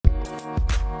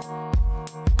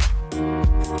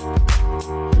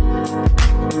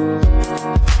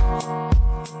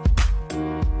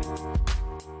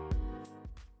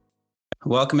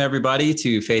Welcome, everybody,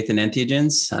 to Faith and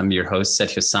Entheogens. I'm your host,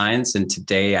 Setcha Science, and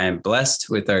today I am blessed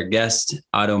with our guest,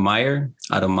 Otto Meyer.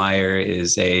 Otto Meyer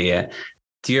is a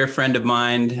dear friend of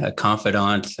mine, a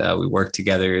confidant. We work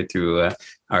together through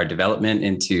our development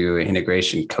into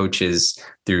integration coaches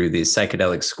through the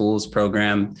Psychedelic Schools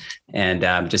program, and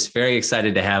I'm just very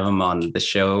excited to have him on the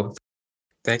show.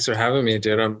 Thanks for having me,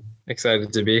 dude. I'm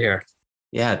excited to be here.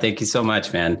 Yeah, thank you so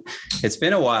much, man. It's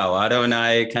been a while. Otto and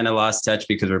I kind of lost touch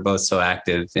because we're both so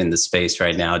active in the space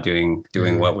right now, doing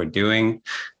what we're doing.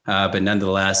 But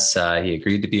nonetheless, he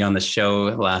agreed to be on the show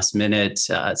last minute,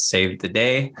 saved the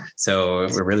day. So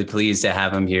we're really pleased to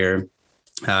have him here.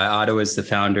 Otto is the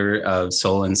founder of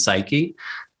Soul and Psyche.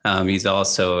 He's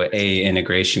also a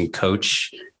integration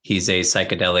coach. He's a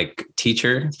psychedelic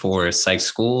teacher for psych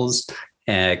schools.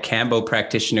 A Kambo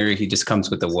practitioner. He just comes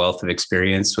with a wealth of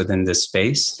experience within this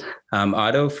space.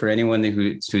 Otto, for anyone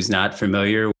who's not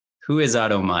familiar, who is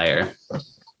Otto Meyer?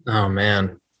 Oh,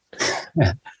 man.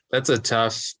 That's a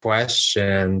tough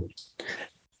question.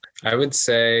 I would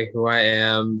say who I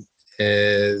am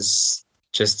is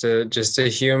just a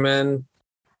human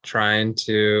trying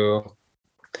to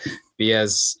be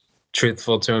as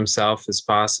truthful to himself as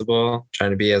possible,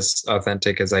 trying to be as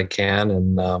authentic as I can,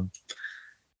 and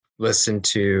listen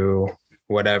to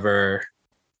whatever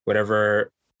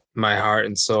my heart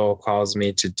and soul calls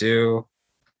me to do.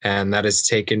 And that has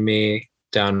taken me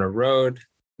down a road,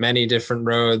 many different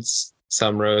roads.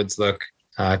 Some roads look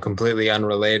completely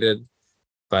unrelated,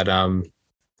 but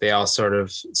they all sort of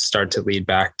start to lead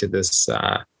back to this,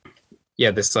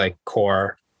 this like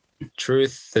core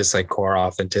truth, this like core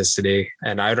authenticity.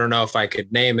 And I don't know if I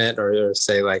could name it or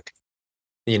say like,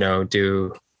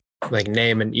 do like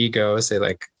name an ego, say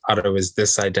like Otto is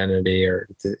this identity or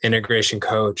the integration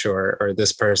coach or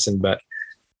this person, but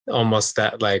almost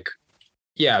that like,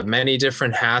 many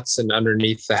different hats, and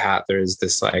underneath the hat, there's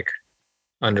this like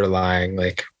underlying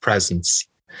like presence.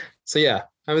 So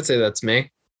I would say that's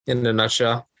me in a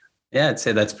nutshell. Yeah, I'd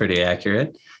say that's pretty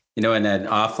accurate. And then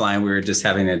offline, we were just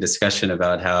having a discussion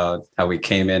about how we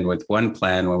came in with one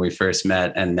plan when we first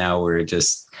met. And now we're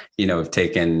just, have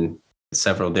taken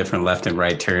several different left and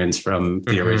right turns from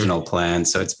the original plan.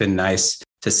 So it's been nice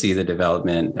to see the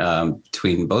development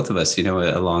between both of us,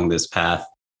 along this path.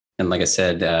 And like I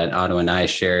said, Otto and I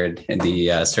shared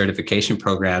the certification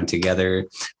program together.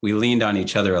 We leaned on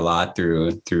each other a lot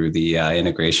through the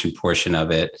integration portion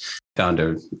of it. Found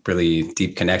a really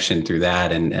deep connection through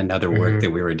that and other work that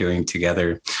we were doing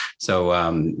together. So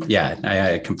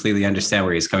I completely understand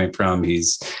where he's coming from.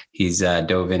 He's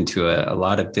dove into a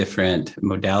lot of different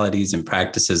modalities and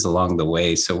practices along the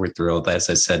way. So we're thrilled,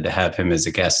 as I said, to have him as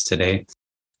a guest today.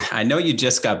 I know you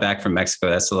just got back from Mexico.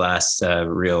 That's the last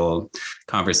real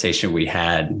conversation we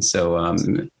had. So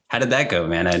how did that go,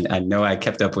 man? I know I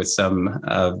kept up with some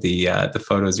of the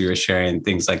photos you were sharing,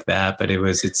 things like that, but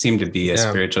it seemed to be a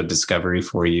spiritual discovery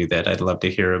for you that I'd love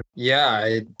to hear about. Yeah,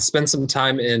 I spent some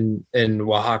time in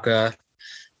Oaxaca,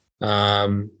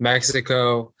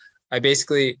 Mexico. I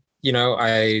basically,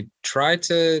 I try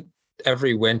to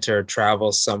every winter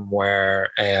travel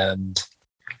somewhere and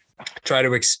try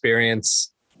to experience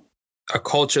a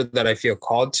culture that I feel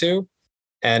called to.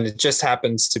 And it just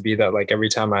happens to be that like every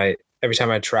time I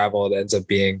travel, it ends up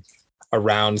being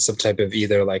around some type of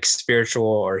either like spiritual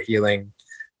or healing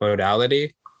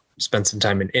modality. Spent some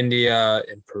time in India,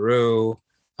 in Peru,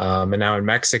 and now in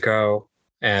Mexico,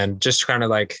 and just kind of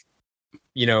like,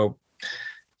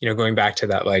 going back to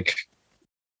that, like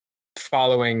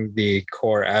following the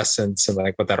core essence and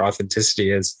like what that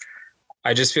authenticity is.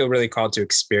 I just feel really called to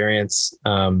experience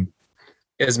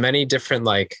as many different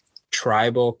like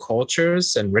tribal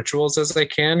cultures and rituals as I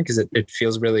can, because it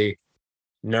feels really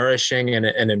nourishing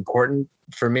and important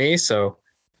for me. So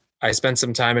I spent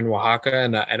some time in Oaxaca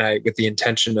and I with the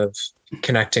intention of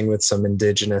connecting with some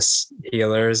indigenous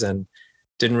healers, and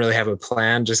didn't really have a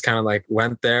plan, just kind of like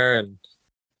went there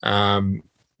and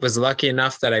was lucky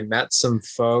enough that I met some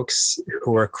folks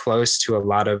who were close to a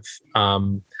lot of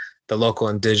the local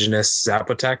indigenous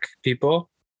Zapotec people,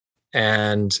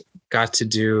 and got to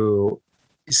do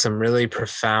some really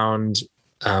profound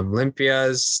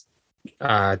limpias,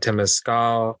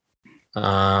 temazcal,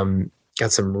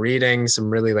 got some readings, some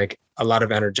really like a lot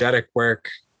of energetic work.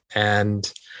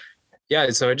 And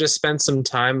so I just spent some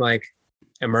time like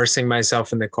immersing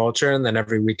myself in the culture. And then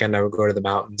every weekend I would go to the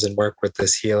mountains and work with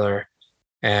this healer.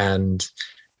 And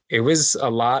it was a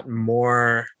lot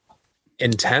more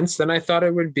intense than I thought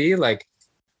it would be. Like,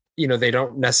 they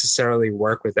don't necessarily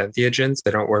work with entheogens. They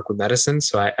don't work with medicine.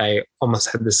 So I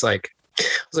almost had this like, I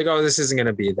was like, oh, this isn't going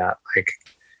to be that, like,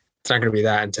 it's not going to be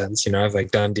that intense. I've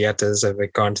like done dietas. I've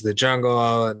like gone to the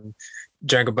jungle and,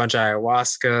 drank a bunch of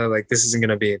ayahuasca. Like, this isn't going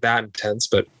to be that intense,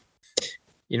 but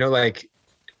like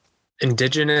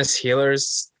indigenous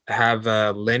healers have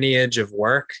a lineage of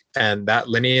work, and that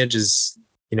lineage is,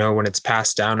 when it's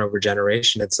passed down over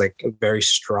generation, it's like a very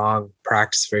strong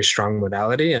practice, very strong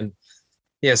modality. And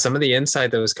yeah, some of the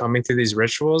insight that was coming through these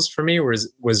rituals for me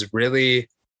was really,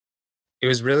 it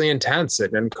was really intense.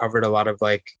 It uncovered a lot of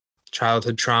like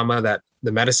childhood trauma that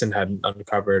the medicine hadn't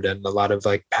uncovered, and a lot of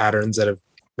like patterns that have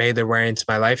made their way into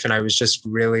my life. And I was just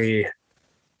really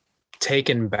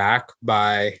taken back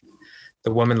by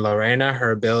the woman Lorena,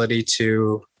 her ability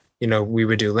to, we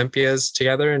would do Olympias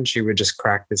together, and she would just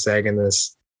crack this egg in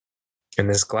this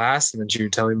glass, and then she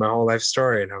would tell me my whole life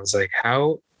story. And I was like,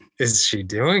 how is she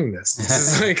doing this? This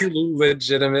is like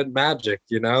legitimate magic,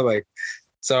 like.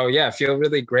 So yeah, I feel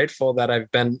really grateful that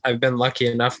I've been lucky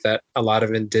enough that a lot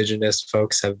of indigenous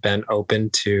folks have been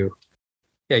open to,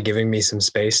 giving me some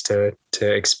space to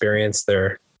experience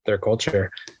their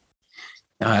culture.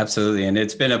 Oh, absolutely. And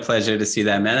it's been a pleasure to see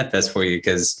that manifest for you,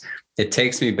 because it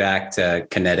takes me back to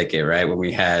Connecticut, right? When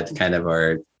we had kind of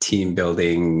our team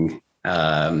building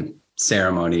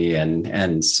ceremony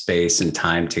and space and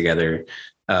time together.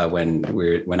 When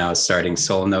I was starting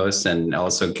Solnos, and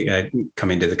also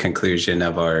coming to the conclusion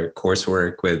of our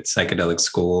coursework with psychedelic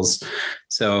schools.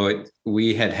 So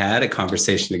we had a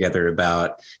conversation together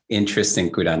about interest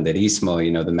in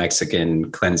curanderismo, the Mexican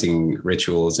cleansing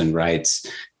rituals and rites.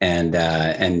 And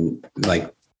like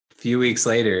a few weeks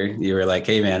later, you were like,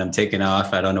 hey man, I'm taking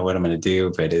off. I don't know what I'm going to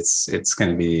do, but it's going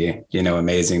to be,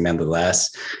 amazing nonetheless.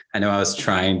 I know I was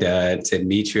trying to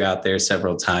meet you out there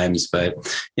several times, but,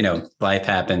 life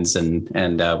happens and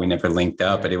we never linked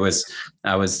up, but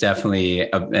I was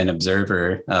definitely an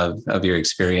observer of your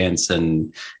experience.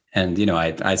 And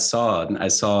I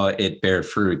saw it bear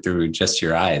fruit through just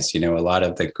your eyes. A lot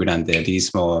of the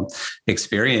curanderismo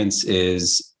experience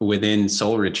is within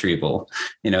soul retrieval.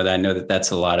 I know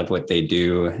that's a lot of what they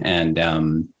do,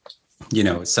 and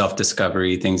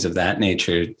self-discovery, things of that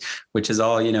nature, which is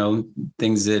all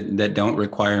things that don't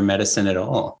require medicine at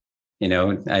all.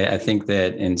 I think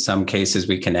that in some cases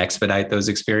we can expedite those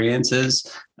experiences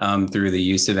through the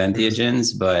use of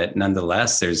entheogens, but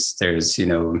nonetheless, there's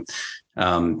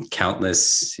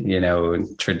countless,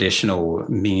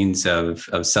 traditional means of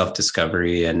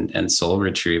self-discovery and soul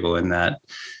retrieval in that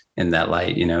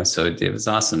light, so it was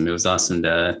awesome. It was awesome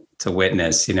to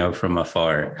witness, from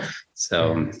afar.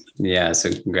 So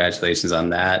so congratulations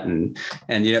on that. And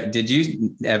did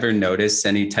you ever notice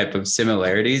any type of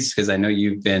similarities? Because I know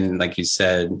you've been, like you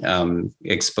said,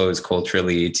 exposed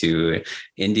culturally to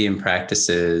Indian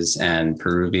practices and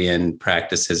Peruvian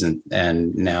practices,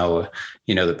 and now,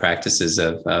 the practices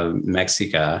of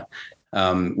Mexica.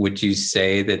 Would you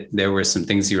say that there were some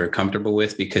things you were comfortable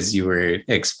with because you were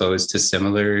exposed to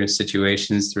similar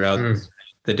situations throughout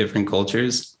the different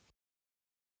cultures?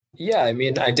 Yeah, I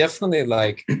mean, I definitely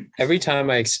like every time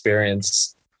I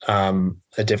experience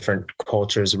a different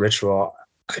culture's ritual,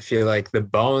 I feel like the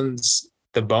bones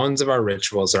of our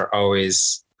rituals are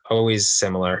always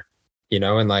similar,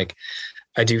 and like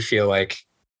I do feel like,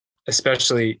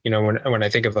 especially, when I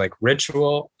think of like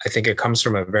ritual, I think it comes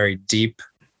from a very deep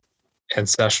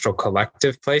ancestral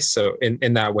collective place. So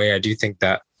in that way, I do think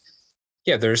that,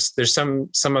 there's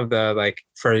some of the, like,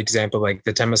 for example, like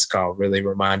the Temazcal really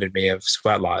reminded me of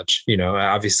Sweat Lodge.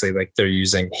 Obviously, like they're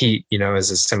using heat, as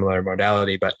a similar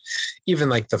modality, but even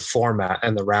like the format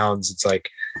and the rounds, it's like,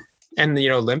 and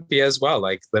Limpia as well.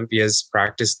 Like Limpia is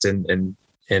practiced in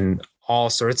all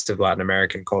sorts of Latin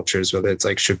American cultures, whether it's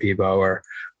like Shipibo or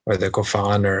the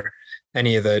Kofan or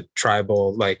any of the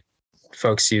tribal like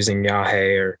folks using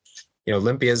Yahe, or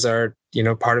Limpias are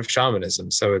part of shamanism.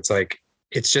 So it's like,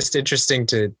 it's just interesting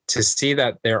to see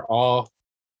that they're all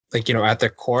like, at their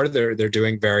core, they're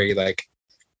doing very like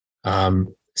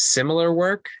similar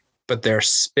work, but their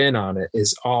spin on it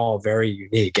is all very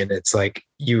unique. And it's like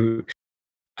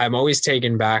I'm always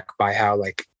taken back by how,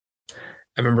 like, I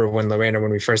remember when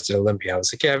we first did Olympia, I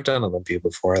was like, yeah, I've done Olympia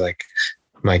before. Like,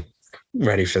 I'm like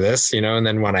ready for this, and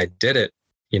then when I did it,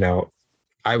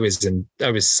 I was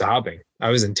sobbing. I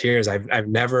was in tears. I've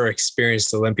never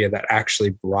experienced Olympia that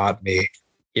actually brought me,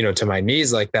 to my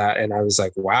knees like that. And I was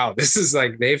like, wow, this is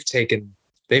like,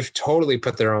 they've totally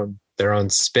put their own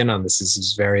spin on this. This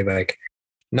is very like,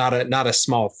 not a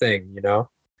small thing,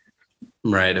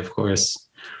 Right. Of course.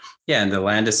 Yeah. And the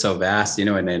land is so vast,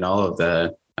 and in all of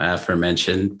the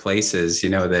aforementioned places,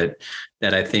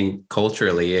 that I think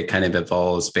culturally it kind of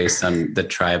evolves based on the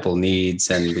tribal needs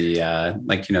and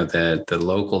the the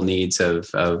local needs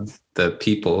of the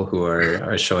people who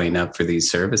are showing up for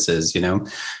these services,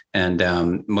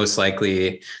 and most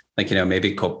likely,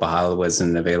 maybe Copal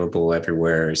wasn't available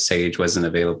everywhere, or Sage wasn't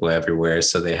available everywhere.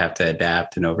 So they have to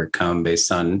adapt and overcome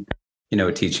based on,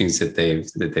 teachings that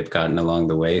they've gotten along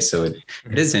the way. So it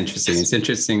is interesting. It's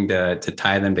interesting to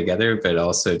tie them together, but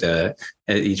also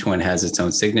each one has its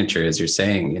own signature, as you're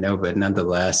saying, but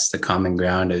nonetheless, the common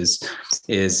ground is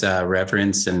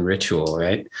reverence and ritual,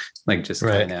 right? Like just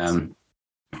Right. kind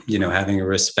of, having a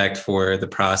respect for the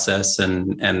process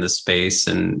and the space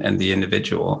and the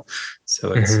individual.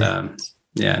 So it's,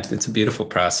 it's a beautiful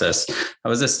process. I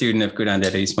was a student of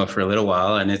curanderismo for a little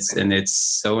while, and it's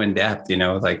so in depth,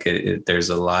 there's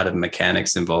a lot of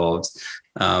mechanics involved,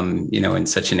 in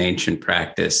such an ancient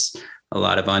practice, a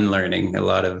lot of unlearning, a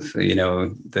lot of,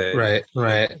 the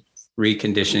right.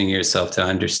 reconditioning yourself to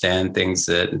understand things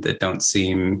that don't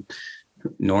seem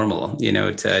normal,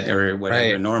 or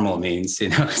whatever normal means,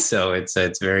 so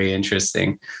it's very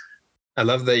interesting. I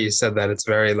love that you said that. It's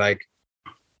very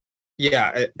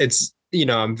it's,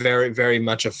 I'm very, very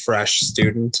much a fresh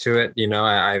student to it.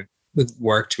 I've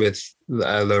worked with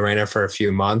Lorena for a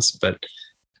few months, but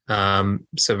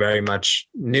so very much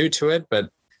new to it. But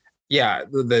yeah,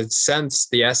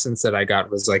 the essence that I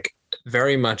got was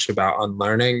very much about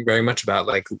unlearning, very much about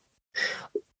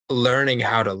learning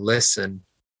how to listen,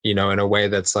 in a way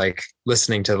that's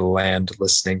listening to the land,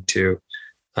 listening to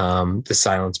the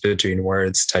silence between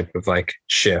words type of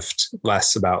shift,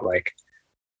 less about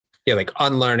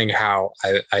unlearning how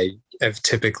I have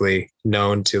typically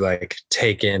known to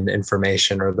take in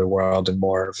information or the world, and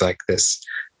more of this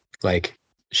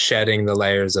shedding the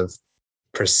layers of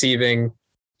perceiving,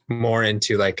 more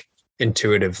into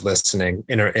intuitive listening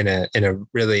in a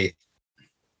really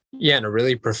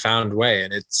profound way.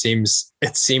 And it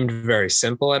seemed very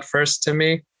simple at first to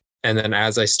me, and then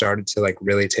as I started to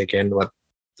really take in what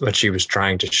she was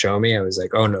trying to show me, I was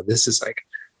like, oh no, this is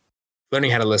learning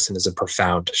how to listen is a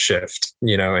profound shift,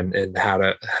 and how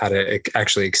to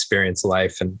actually experience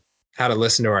life and how to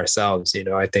listen to ourselves.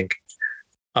 I think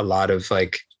a lot of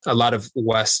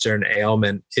Western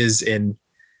ailment is in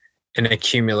an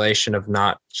accumulation of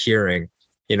not hearing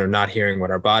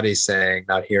what our body's saying,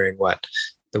 not hearing what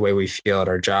the way we feel at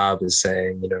our job is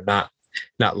saying, not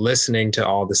listening to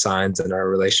all the signs in our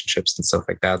relationships and stuff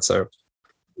like that. So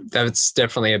that's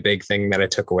definitely a big thing that I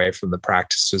took away from the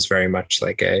practice, was very much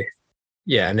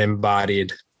an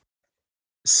embodied,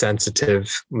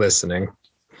 sensitive listening.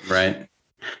 Right.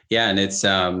 Yeah. And it's,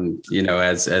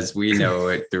 as we know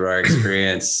it through our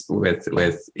experience with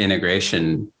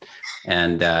integration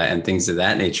and things of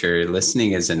that nature,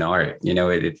 listening is an art,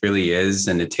 it really is.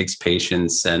 And it takes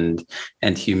patience and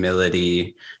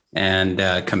humility and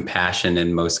compassion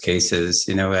in most cases.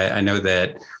 I know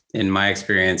that in my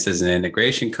experience as an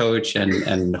integration coach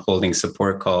and holding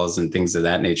support calls and things of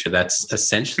that nature, that's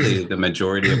essentially the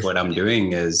majority of what I'm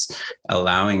doing, is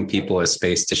allowing people a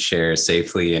space to share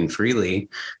safely and freely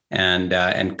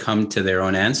and come to their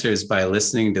own answers by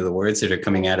listening to the words that are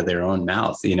coming out of their own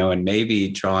mouth, and maybe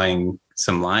drawing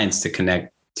some lines to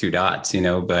connect two dots,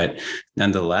 but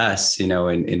nonetheless,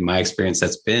 in my experience,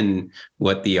 that's been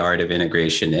what the art of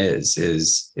integration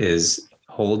is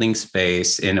holding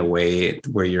space in a way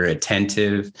where you're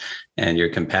attentive and you're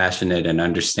compassionate and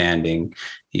understanding.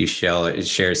 You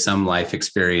share some life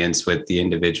experience with the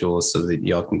individual so that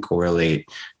y'all can correlate,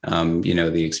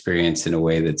 the experience in a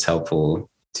way that's helpful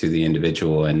to the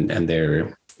individual and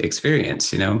their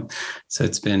experience, So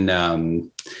it's been,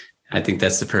 I think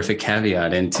that's the perfect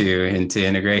caveat into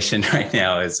integration right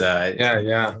now is,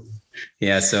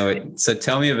 Yeah. So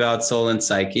tell me about Soul and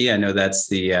Psyche. I know that's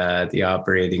the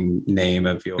operating name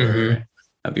of your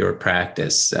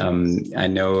practice. I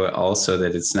know also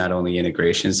that it's not only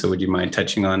integration. So would you mind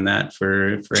touching on that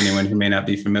for anyone who may not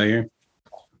be familiar?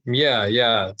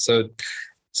 Yeah. So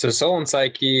Soul and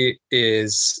Psyche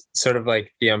is sort of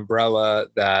the umbrella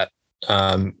that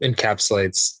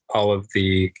encapsulates all of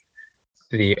the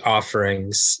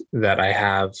offerings that I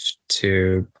have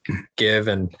to give.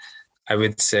 And I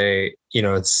would say,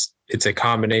 it's a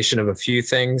combination of a few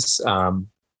things.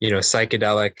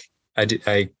 Psychedelic.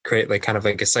 I create kind of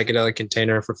a psychedelic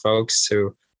container for folks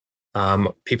who,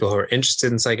 people who are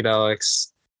interested in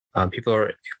psychedelics, people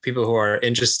who are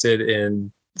interested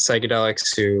in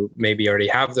psychedelics who maybe already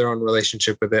have their own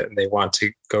relationship with it and they want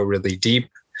to go really deep.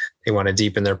 They want to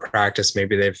deepen their practice.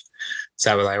 Maybe they've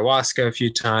sat with ayahuasca a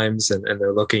few times and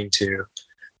they're looking to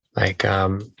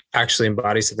actually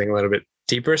embody something a little bit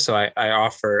deeper. So I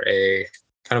offer a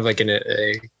kind of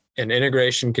an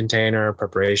integration container,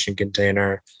 preparation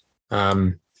container,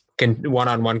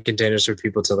 one-on-one containers for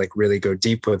people to really go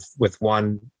deep with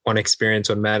one experience,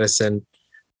 one medicine.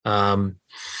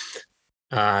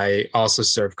 I also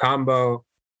serve combo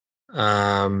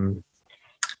I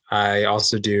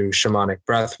also do shamanic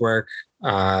breath work,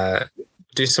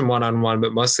 do some one-on-one,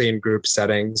 but mostly in group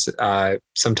settings.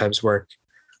 Sometimes work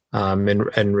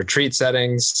in retreat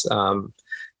settings,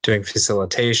 doing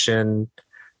facilitation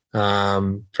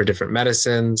for different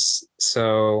medicines.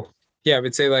 So yeah, I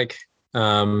would say like,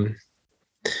 Soul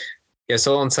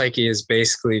and Psyche is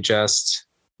basically just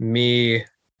me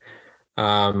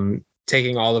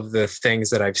taking all of the things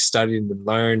that I've studied and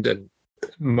learned and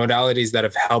modalities that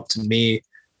have helped me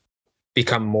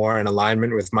become more in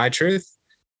alignment with my truth,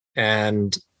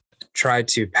 and try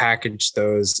to package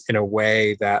those in a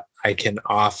way that I can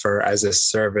offer as a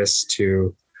service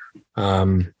to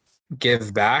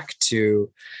give back to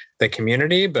the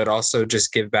community, but also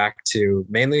just give back to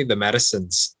mainly the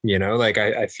medicines. Like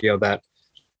I feel that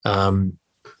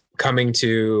coming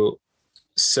to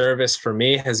service for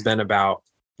me has been about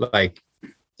like,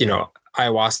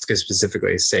 ayahuasca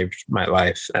specifically saved my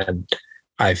life. And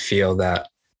I feel that,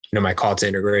 my call to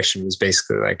integration was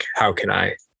basically like, how can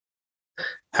I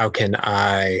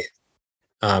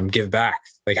give back?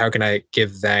 Like, how can I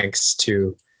give thanks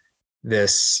to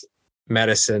this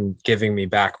medicine giving me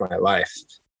back my life?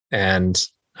 And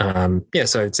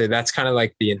so I'd say that's kind of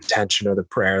like the intention of the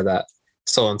prayer that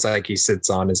Soul and Psyche sits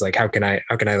on, is like, how can I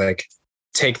like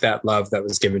take that love that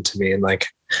was given to me and like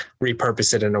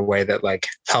repurpose it in a way that like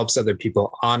helps other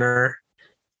people honor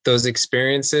those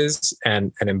experiences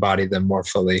and embody them more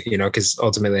fully, because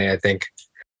ultimately I feel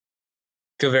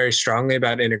very strongly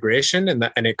about integration,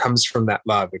 and it comes from that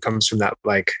love. It comes from that,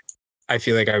 like, I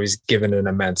feel like I was given an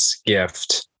immense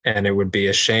gift, and it would be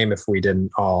a shame if we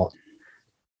didn't all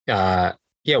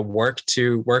work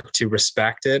to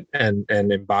respect it and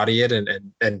embody it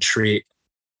and treat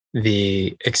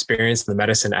the experience, the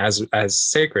medicine as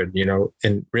sacred,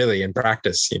 in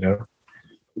practice,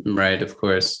 Right, of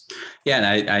course. Yeah,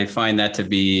 and I find that to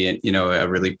be, a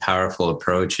really powerful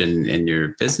approach in your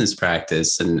business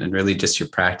practice and really just your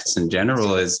practice in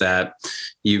general, is that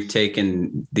you've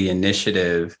taken the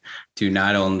initiative to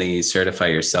not only certify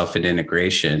yourself in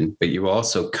integration, but you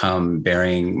also come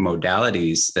bearing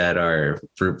modalities that are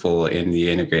fruitful in the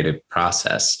integrated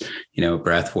process.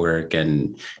 Breath work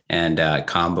and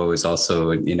combo is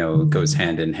also, goes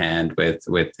hand in hand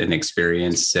with an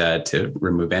experience to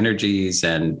remove energies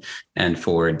and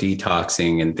for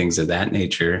detoxing and things of that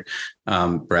nature.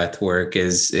 Breath work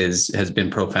has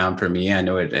been profound for me. I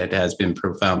know it has been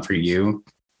profound for you.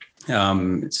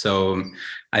 So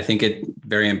I think it's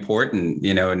very important,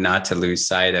 not to lose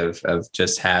sight of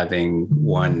just having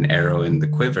one arrow in the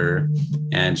quiver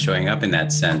and showing up in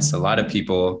that sense. A lot of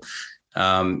people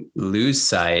lose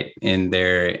sight in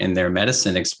their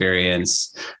medicine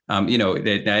experience.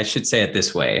 I should say it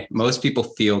this way. Most people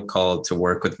feel called to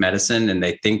work with medicine, and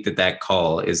they think that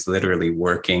call is literally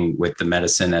working with the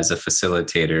medicine as a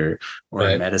facilitator or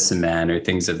a medicine man or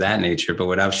things of that nature. But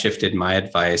what I've shifted my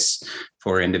advice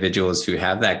for individuals who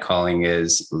have that calling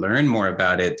is learn more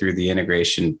about it through the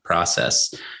integration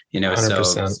process.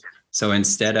 100%. So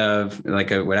instead of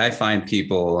what I find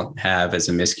people have as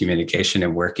a miscommunication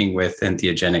in working with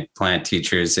entheogenic plant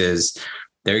teachers is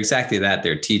they're exactly that.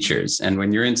 They're teachers. And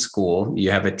when you're in school,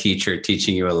 you have a teacher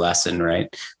teaching you a lesson,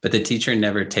 right? But the teacher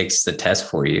never takes the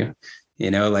test for you.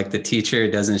 The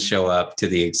teacher doesn't show up to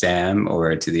the exam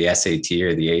or to the SAT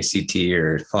or the ACT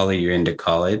or follow you into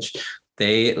college.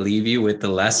 They leave you with the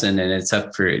lesson, and it's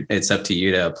up to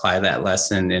you to apply that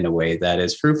lesson in a way that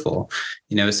is fruitful.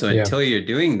 Until you're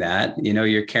doing that,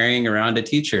 you're carrying around a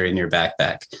teacher in your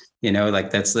backpack.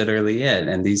 That's literally it.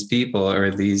 And these people,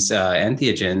 or these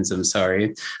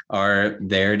entheogens, are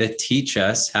there to teach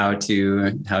us how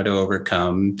to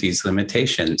overcome these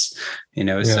limitations.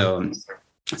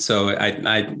 So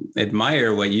I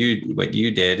admire what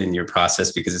you did in your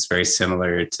process, because it's very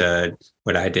similar to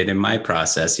what I did in my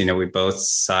process. We both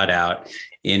sought out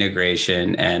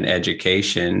integration and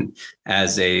education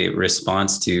as a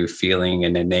response to feeling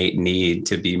an innate need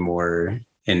to be more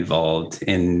involved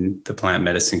in the plant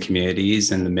medicine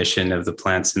communities and the mission of the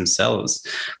plants themselves.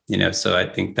 So I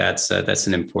think that's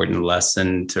an important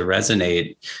lesson to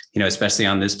resonate, especially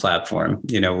on this platform,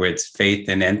 where it's faith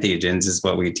and entheogens is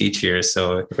what we teach here.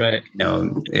 So, right.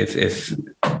 If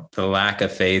the lack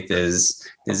of faith is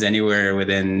anywhere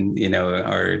within,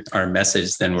 our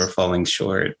message, then we're falling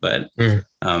short. But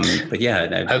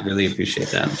yeah, I really appreciate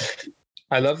that.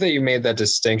 I love that you made that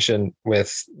distinction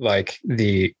with like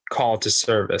the call to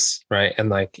service, right? And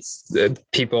like the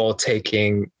people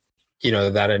taking,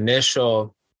 that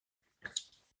initial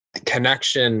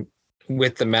connection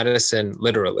with the medicine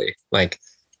literally. Like,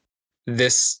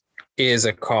 this is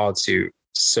a call to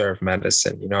serve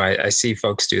medicine. I see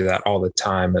folks do that all the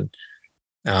time, and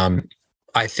um,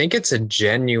 I think it's a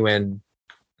genuine,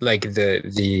 like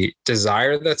the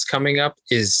desire that's coming up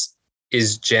is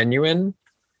genuine,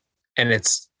 and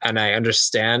I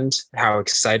understand how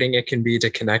exciting it can be to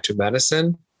connect with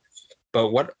medicine. But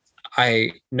what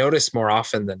I notice more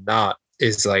often than not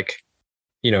is like,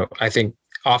 I think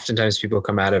oftentimes people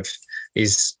come out of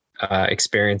these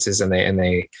experiences and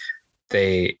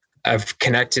they have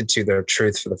connected to their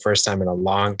truth for the first time in a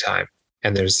long time.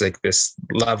 And there's like this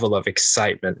level of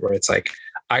excitement where it's like,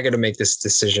 I got to make this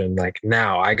decision like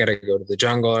now. I got to go to the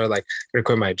jungle, or like I got to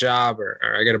quit my job, or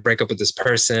I got to break up with this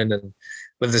person and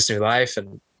live this new life.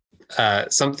 And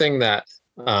something that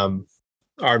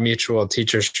our mutual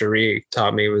teacher Cherie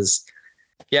taught me was,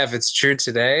 yeah, if it's true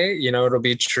today, it'll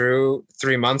be true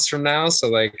 3 months from now. So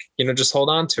like, just hold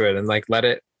on to it and like let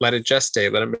it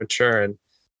gestate, let it mature. And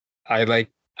I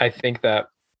think that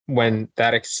when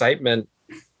that excitement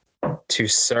to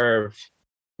serve,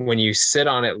 when you sit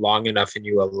on it long enough and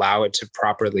you allow it to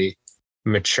properly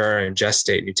mature and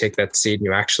gestate, and you take that seed and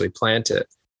you actually plant it,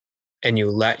 and you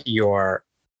let your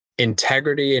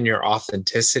integrity and your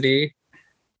authenticity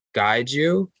guide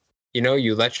you,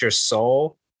 you let your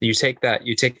soul, you take that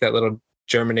little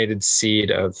germinated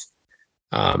seed of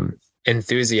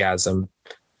enthusiasm,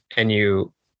 and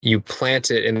you plant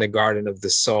it in the garden of the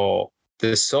soul.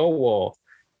 The soul will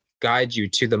guide you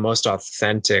to the most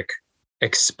authentic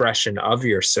expression of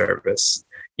your service.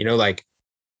 Like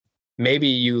maybe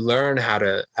you learn how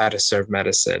to serve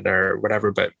medicine or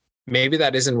whatever, but maybe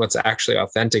that isn't what's actually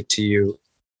authentic to you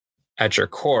at your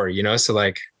core, so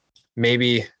like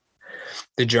maybe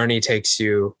the journey takes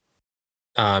you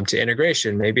to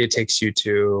integration. Maybe it takes you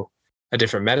to a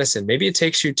different medicine. Maybe it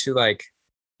takes you to like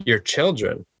your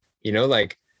children,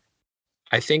 like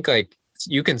I think like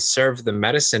you can serve the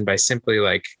medicine by simply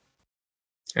like,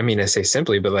 I say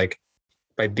simply, but like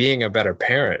by being a better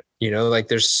parent, like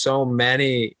there's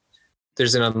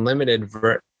an unlimited,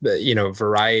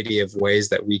 variety of ways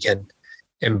that we can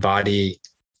embody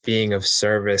being of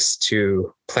service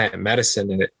to plant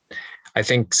medicine. And I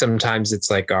think sometimes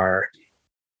it's like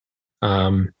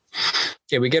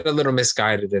we get a little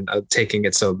misguided in taking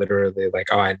it so literally, like,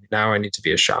 oh, now I need to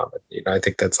be a shaman. I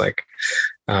think that's like,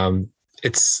 I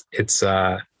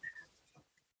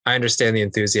understand the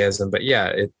enthusiasm, but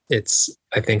yeah, it's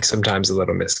I think sometimes a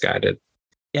little misguided.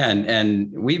 Yeah,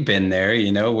 and we've been there,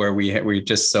 where we're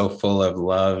just so full of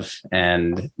love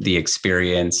and the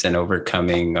experience and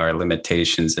overcoming our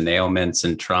limitations and ailments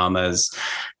and traumas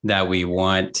that we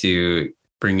want to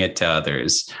bring it to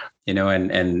others.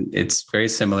 And it's very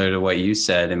similar to what you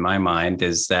said in my mind,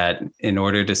 is that in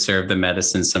order to serve the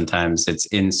medicine, sometimes it's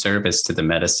in service to the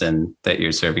medicine that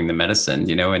you're serving the medicine,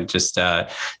 and just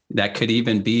that could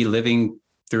even be living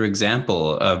through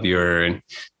example of your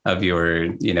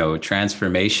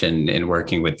transformation in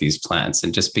working with these plants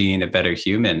and just being a better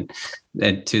human,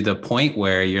 and to the point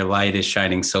where your light is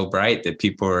shining so bright that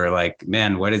people are like,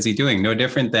 man, what is he doing? No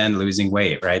different than losing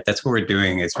weight, right? That's what we're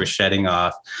doing, is we're shedding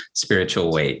off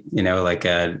spiritual weight, like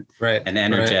an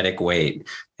energetic weight.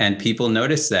 And people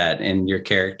notice that in your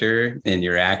character, in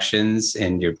your actions,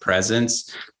 in your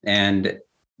presence, and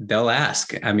they'll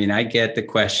ask. I get the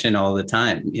question all the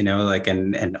time,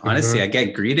 and honestly, I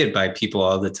get greeted by people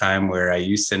all the time where I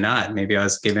used to not. Maybe I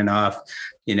was giving off,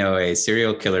 a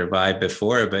serial killer vibe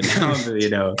before, but now,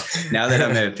 now that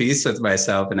I'm at peace with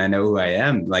myself and I know who I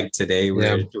am, like today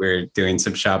we're doing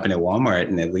some shopping at Walmart,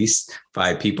 and at least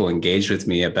 5 people engaged with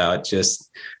me about just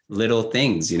little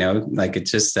things, like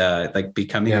it's just like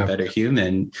becoming a better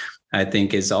human, I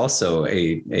think is also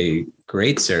a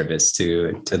great service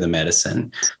to the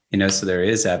medicine, so there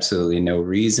is absolutely no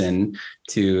reason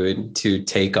to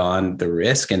take on the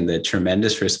risk and the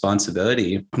tremendous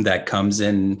responsibility that comes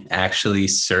in actually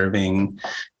serving,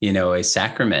 a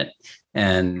sacrament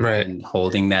and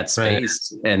holding that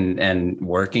space and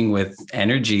working with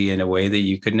energy in a way that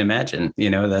you couldn't imagine.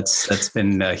 That's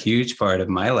been a huge part of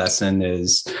my lesson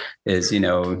is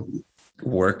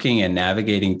working and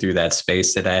navigating through that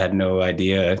space that I had no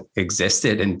idea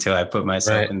existed until I put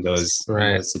myself in those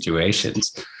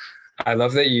situations. I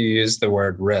love that you use the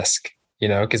word risk,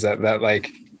 because that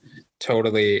like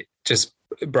totally just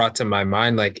brought to my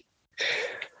mind, like,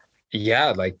 yeah,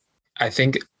 like I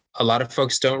think a lot of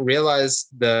folks don't realize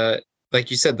like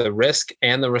you said, the risk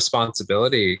and the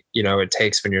responsibility, it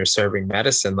takes when you're serving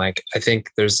medicine. Like, I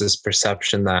think there's this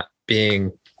perception that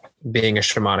being a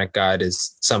shamanic guide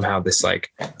is somehow this like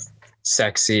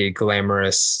sexy,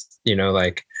 glamorous,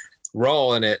 like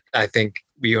role. And I think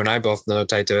you and I both know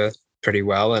Taita pretty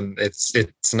well, and it's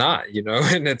not,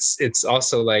 and it's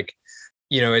also like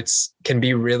it's can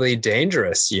be really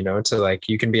dangerous, to like,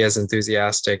 you can be as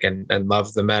enthusiastic and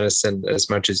love the medicine as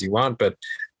much as you want, but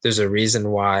there's a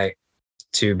reason why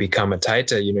to become a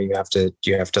taita,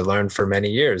 you have to learn for many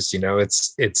years.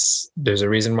 There's a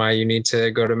reason why you need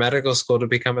to go to medical school to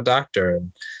become a doctor.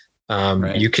 And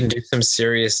Right. you can do some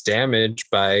serious damage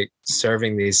by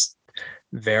serving these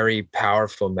very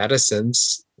powerful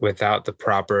medicines without the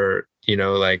proper,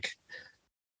 not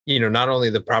only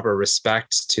the proper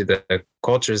respect to the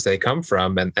cultures they come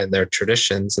from and their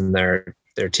traditions and their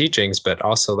teachings, but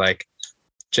also like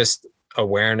just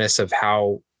awareness of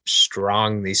how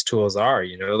strong these tools are.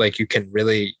 Like you can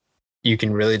really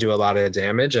do a lot of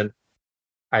damage. And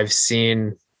I've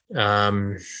seen,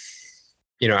 as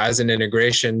an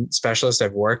integration specialist,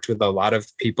 I've worked with a lot of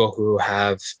people who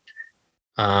have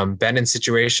been in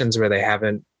situations where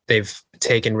they've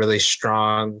taken really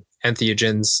strong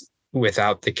entheogens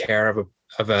without the care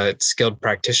of a skilled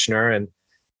practitioner. And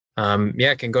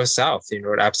it can go south. It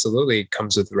absolutely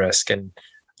comes with risk. And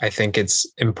I think it's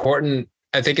important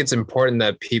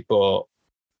that people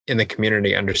in the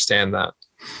community understand that.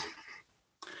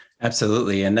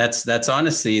 Absolutely. And that's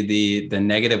honestly the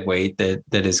negative weight that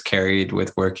is carried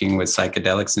with working with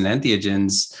psychedelics and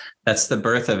entheogens. That's the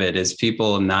birth of it, is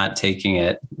people not taking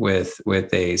it with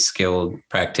a skilled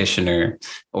practitioner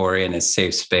or in a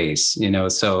safe space.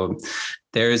 So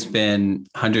there's been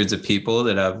hundreds of people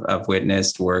that I've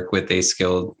witnessed work with a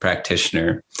skilled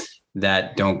practitioner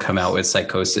that don't come out with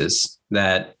psychosis,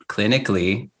 that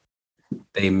clinically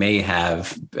they may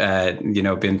have,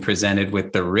 been presented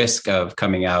with the risk of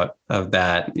coming out of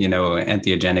that,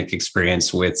 entheogenic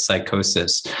experience with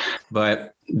psychosis.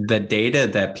 But the data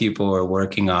that people are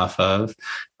working off of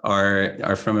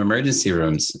are from emergency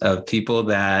rooms of people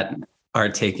that are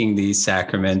taking these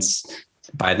sacraments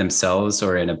by themselves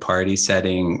or in a party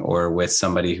setting or with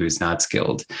somebody who's not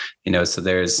skilled. So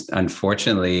there's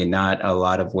unfortunately not a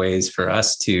lot of ways for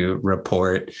us to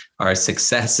report our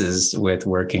successes with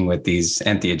working with these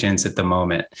entheogens at the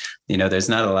moment. There's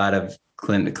not a lot of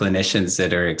clinicians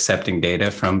that are accepting data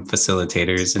from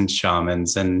facilitators and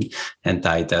shamans and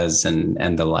taitas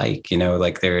and the like.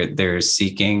 Like they're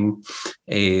seeking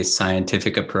a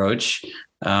scientific approach,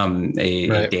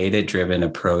 a data-driven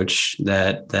approach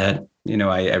that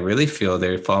I really feel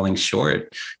they're falling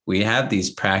short. We have these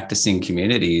practicing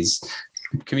communities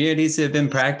that have been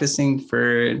practicing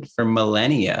for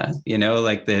millennia,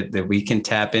 like that we can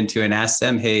tap into and ask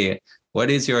them, hey,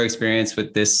 what is your experience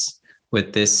with this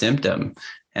symptom?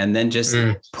 And then just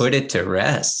put it to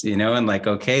rest, and like,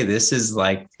 okay, this is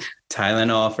like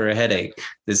Tylenol for a headache.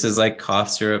 This is like cough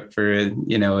syrup for,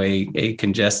 a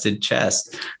congested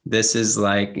chest. This is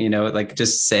like,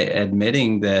 just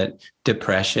admitting that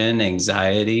depression,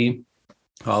 anxiety,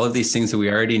 all of these things that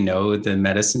we already know the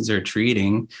medicines are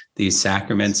treating, these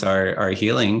sacraments are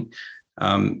healing.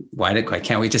 Why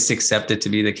can't we just accept it to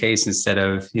be the case instead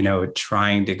of,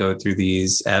 trying to go through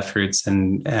these efforts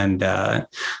and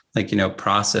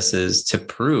processes to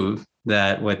prove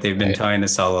that what they've been telling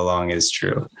us all along is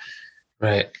true.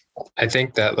 Right. I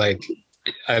think that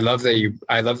I love that you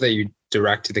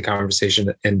directed the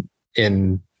conversation in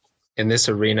this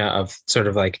arena of sort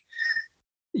of like,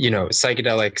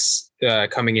 psychedelics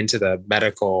coming into the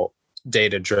medical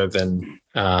data-driven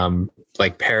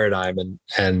paradigm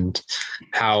and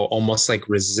how almost like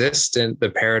resistant the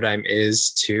paradigm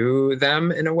is to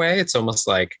them in a way. It's almost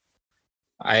like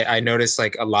I noticed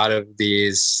like a lot of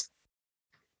these,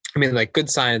 good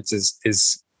science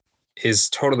is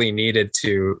totally needed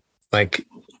to like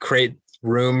create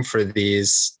room for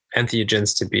these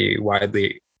entheogens to be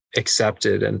widely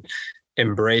accepted and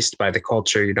embraced by the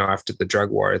culture. After the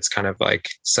drug war, it's kind of like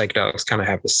psychedelics kind of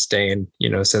have a stain,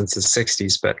 since the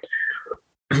 60s.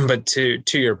 But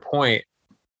to your point,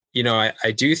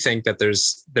 I do think that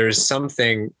there's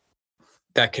something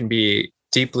that can be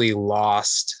deeply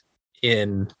lost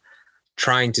in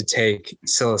trying to take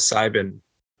psilocybin,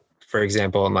 for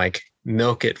example, and like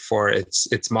milk it for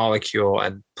its molecule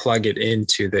and plug it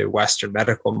into the Western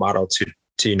medical model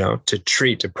to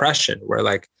treat depression, where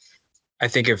like I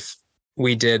think if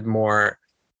we did more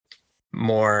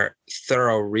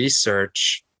thorough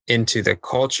research into the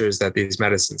cultures that these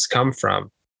medicines come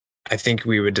from, I think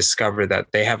we would discover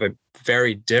that they have a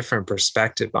very different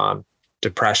perspective on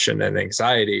depression and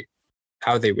anxiety,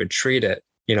 how they would treat it,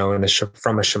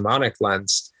 from a shamanic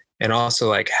lens, and also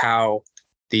like how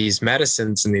these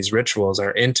medicines and these rituals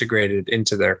are integrated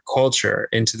into their culture,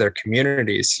 into their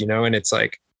communities, and it's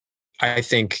like, I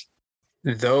think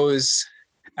those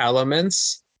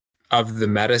elements of the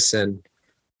medicine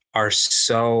are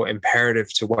so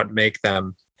imperative to what make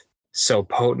them so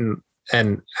potent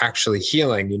and actually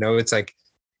healing. It's like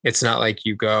it's not like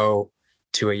you go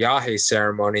to a yahe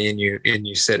ceremony and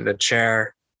you sit in a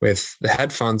chair with the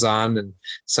headphones on and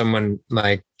someone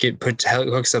like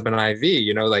hooks up an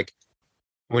IV, like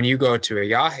when you go to a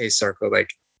yahe circle, like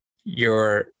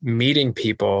you're meeting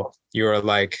people,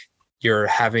 you're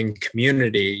having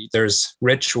community, there's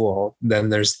ritual, then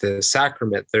there's the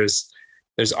sacrament, there's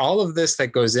all of this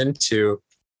that goes into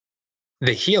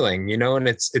the healing, and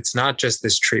it's not just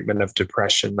this treatment of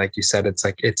depression. Like you said, it's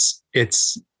like, it's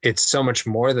so much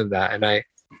more than that. And I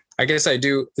guess I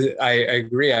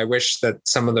agree. I wish that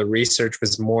some of the research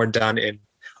was more done in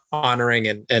honoring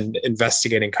and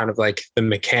investigating kind of like the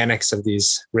mechanics of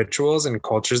these rituals and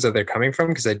cultures that they're coming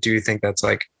from. Cause I do think that's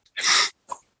like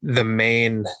the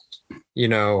main,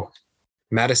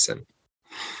 medicine.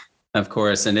 Of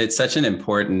course. And it's such an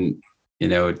important,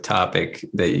 topic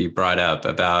that you brought up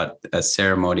about a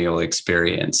ceremonial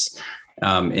experience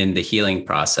in the healing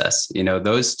process.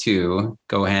 Those two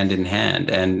go hand in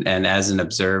hand. And as an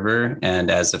observer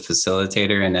and as a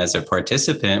facilitator and as a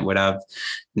participant, what I've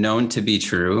known to be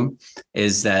true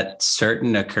is that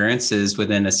certain occurrences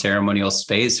within a ceremonial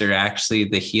space are actually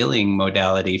the healing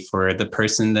modality for the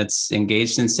person that's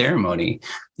engaged in ceremony.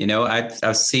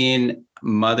 I've seen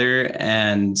mother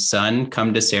and son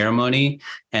come to ceremony,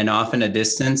 and off in a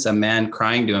distance, a man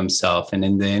crying to himself. And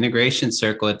in the integration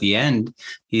circle at the end,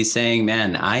 he's saying,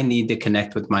 man, I need to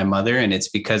connect with my mother. And it's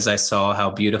because I saw how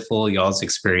beautiful y'all's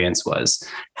experience was.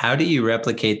 How do you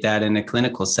replicate that in a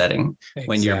clinical setting? Exactly.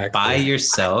 When you're by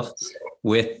yourself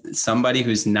with somebody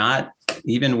who's not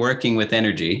even working with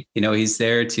energy, he's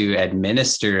there to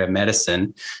administer a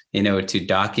medicine, to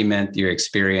document your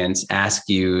experience, ask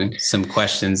you some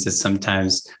questions that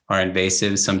sometimes are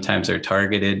invasive, sometimes are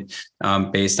targeted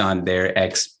based on their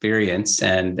experience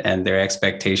and their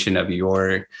expectation of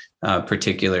your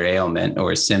particular ailment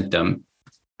or symptom.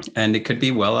 And it could be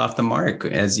well off the mark.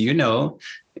 As you know,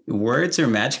 words are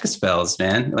magic spells,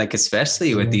 man, like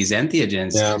especially with these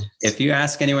entheogens. Yeah. If you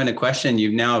ask anyone a question,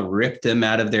 you've now ripped them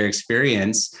out of their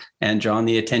experience and drawn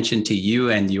the attention to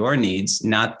you and your needs,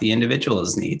 not the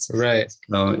individual's needs. Right.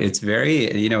 So it's very,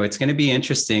 it's going to be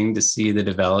interesting to see the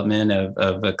development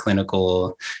of a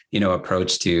clinical,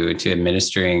 approach to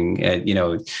administering,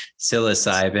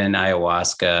 psilocybin,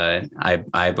 ayahuasca,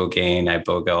 ibogaine,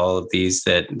 iboga, all of these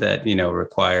that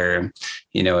require,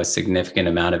 a significant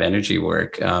amount of energy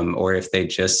work. Or if they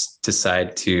just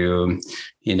decide to,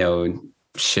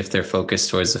 shift their focus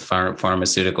towards the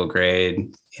pharmaceutical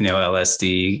grade,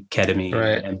 LSD, ketamine,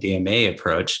 right, MDMA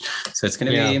approach. So it's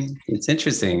going to be, it's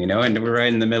interesting, and we're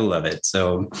right in the middle of it.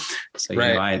 So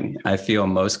right. I feel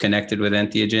most connected with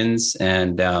entheogens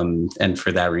and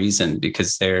for that reason,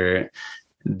 because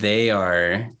they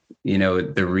are,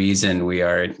 the reason we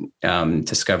are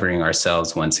discovering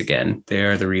ourselves once again. They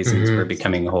are the reasons we're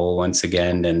becoming whole once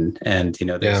again. And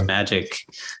there's magic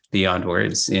beyond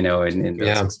words, in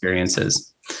those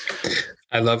experiences.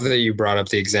 I love that you brought up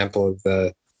the example of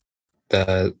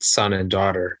the son and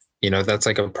daughter. That's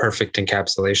like a perfect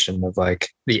encapsulation of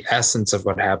like the essence of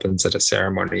what happens at a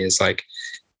ceremony is like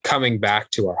coming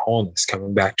back to our wholeness,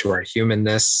 coming back to our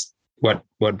humanness, what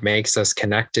makes us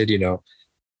connected.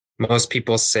 Most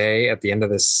people say at the end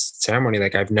of this ceremony,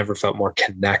 like, I've never felt more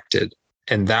connected.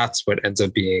 And that's what ends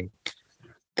up being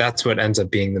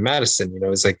the medicine,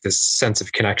 is like this sense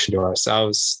of connection to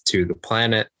ourselves, to the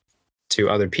planet, to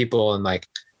other people. And like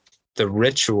the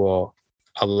ritual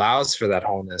allows for that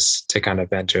wholeness to kind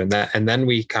of enter. And then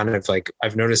we kind of like,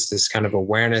 I've noticed this kind of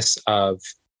awareness of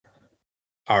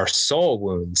our soul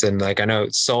wounds. And like, I know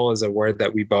soul is a word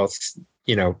that we both,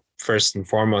 first and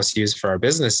foremost use for our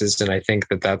businesses. And I think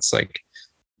that that's like,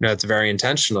 it's very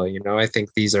intentional. I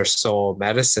think these are soul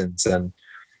medicines. And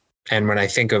when I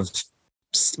think of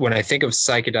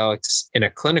psychedelics in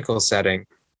a clinical setting,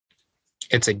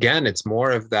 it's more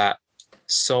of that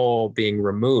soul being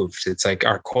removed. It's like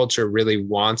our culture really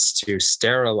wants to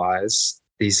sterilize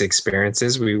these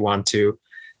experiences.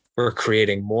 We're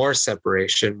creating more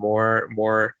separation,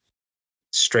 more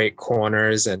straight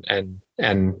corners and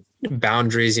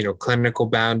boundaries, clinical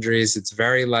boundaries. It's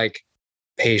very like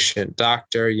patient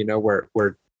doctor,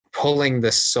 we're pulling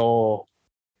the soul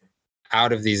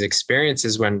out of these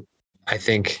experiences, when I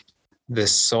think the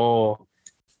soul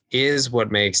is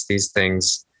what makes these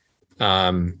things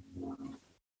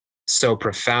so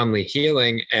profoundly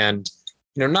healing. And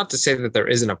not to say that there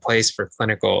isn't a place for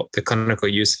the clinical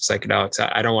use of psychedelics.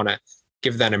 I don't want to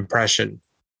give that impression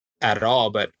at all,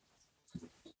 but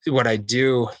what I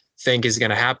do think is going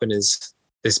to happen is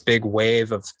this big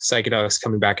wave of psychedelics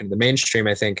coming back into the mainstream.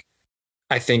 I think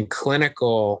the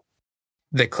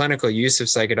clinical use of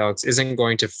psychedelics isn't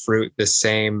going to fruit the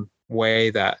same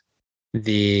way that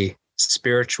the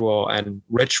spiritual and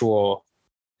ritual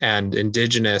and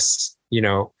indigenous,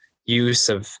 use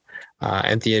of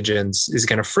entheogens is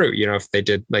going to fruit. If they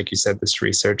did, like you said, this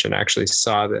research and actually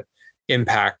saw the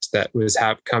impact that was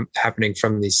happening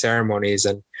from these ceremonies,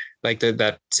 and like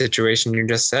that situation you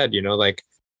just said, like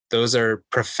those are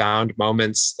profound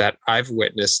moments that I've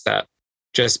witnessed, that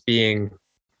just being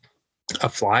a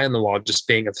fly on the wall, just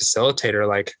being a facilitator,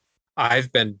 like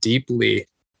I've been deeply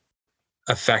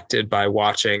affected by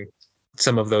watching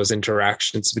some of those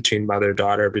interactions between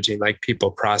mother-daughter, between like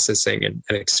people processing and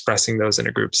expressing those in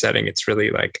a group setting. It's really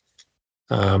like,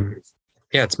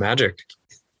 it's magic.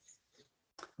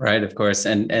 Right, of course.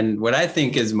 And what I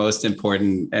think is most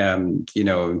important,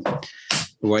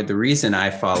 what the reason I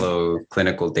follow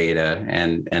clinical data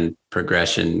and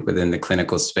progression within the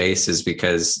clinical space is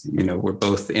because, we're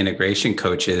both integration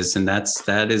coaches, and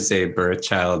that is a birth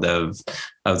child of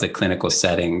the clinical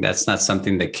setting. That's not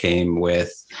something that came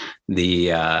with the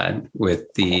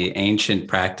ancient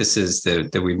practices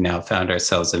that we've now found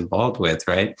ourselves involved with,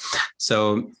 right?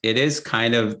 So it is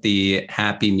kind of the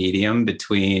happy medium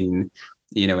between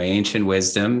ancient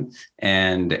wisdom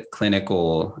and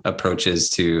clinical approaches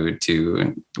to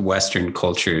Western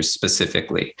cultures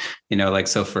specifically.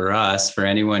 So for us, for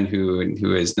anyone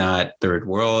who is not third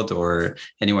world, or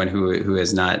anyone who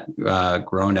has not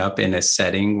grown up in a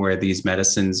setting where these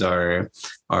medicines are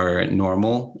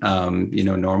normal,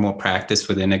 normal practice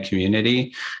within a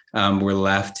community, we're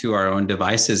left to our own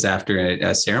devices after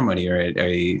a ceremony or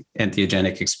a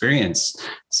entheogenic experience.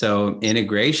 So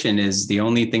integration is the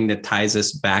only thing that ties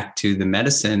us back to the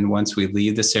medicine once we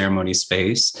leave the ceremony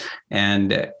space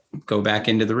and go back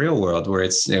into the real world, where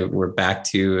we're back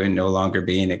to no longer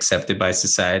being accepted by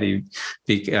society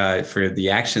for the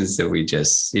actions that we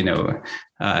just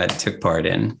took part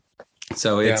in.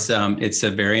 So it's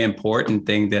a very important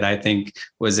thing that I think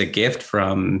was a gift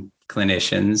from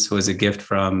clinicians, was a gift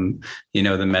from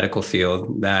the medical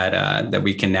field that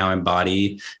we can now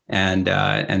embody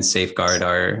and safeguard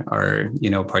our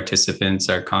participants,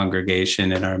 our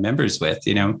congregation, and our members with.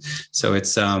 So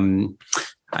it's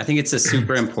I think it's a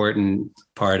super important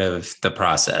part of the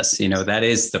process. That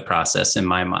is the process in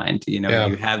my mind. You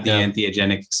have the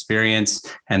entheogenic experience,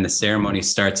 and the ceremony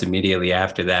starts immediately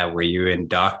after that, where you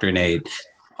indoctrinate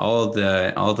all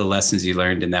the lessons you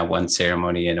learned in that one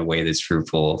ceremony in a way that's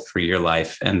fruitful for your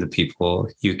life and the people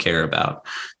you care about.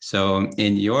 So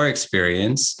in your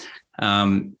experience,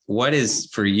 what is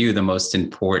for you the most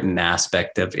important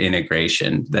aspect of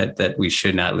integration that we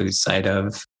should not lose sight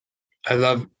of? I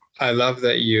love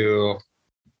that you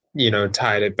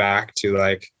tied it back to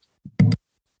like,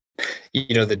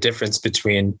 the difference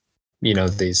between,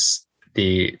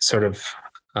 the sort of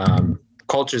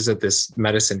cultures that this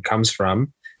medicine comes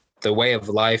from, the way of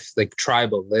life, like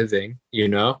tribal living,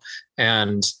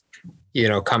 and,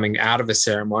 coming out of a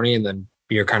ceremony, and then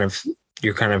you're kind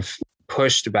of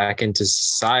pushed back into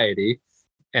society.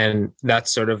 And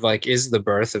that's sort of like, is the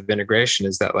birth of integration,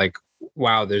 is that like,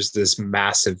 wow, there's this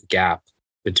massive gap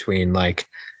between like,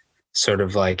 sort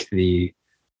of like the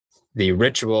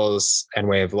rituals and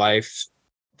way of life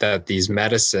that these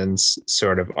medicines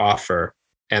sort of offer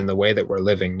and the way that we're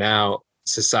living now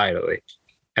societally.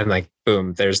 And like,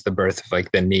 boom, there's the birth of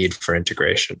like the need for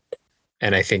integration.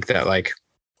 And I think that like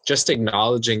just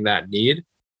acknowledging that need,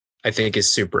 I think is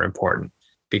super important,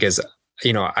 because,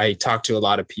 I talk to a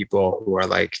lot of people who are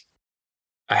like,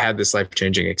 I had this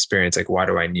life-changing experience. Like, why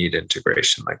do I need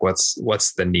integration? Like,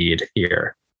 what's the need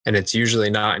here? And it's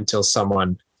usually not until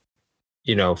someone,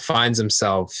 finds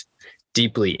himself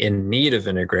deeply in need of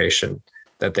integration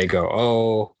that they go,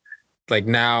 oh,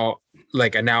 now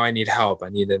I need help. I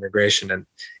need integration. And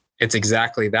it's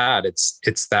exactly that.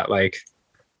 It's that like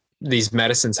these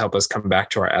medicines help us come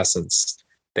back to our essence.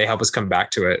 They help us come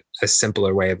back to a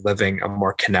simpler way of living, a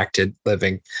more connected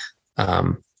living,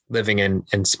 living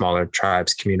in smaller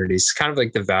tribes, communities, kind of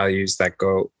like the values that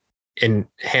go in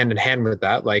hand with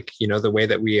that. Like, the way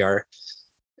that we are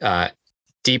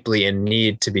deeply in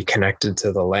need to be connected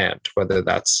to the land, whether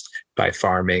that's by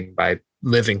farming, by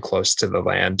living close to the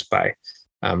land, by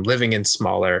living in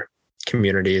smaller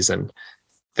communities. And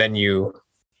then you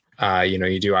do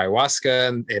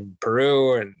ayahuasca in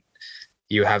Peru, and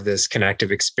you have this connective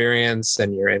experience,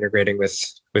 and you're integrating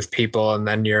with people, and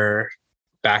then you're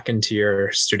back into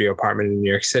your studio apartment in New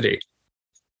York City.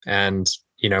 And,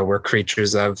 we're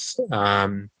creatures of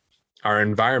our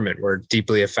environment. We're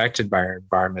deeply affected by our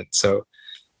environment. So,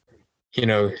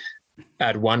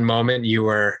 at one moment you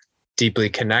were deeply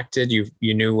connected, you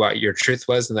knew what your truth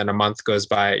was, and then a month goes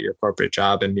by at your corporate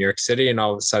job in New York City, and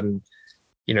all of a sudden,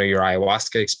 your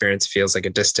ayahuasca experience feels like a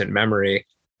distant memory.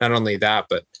 Not only that,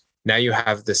 but now you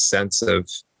have this sense of,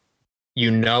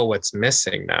 what's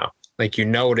missing now. Like,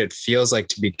 what it feels like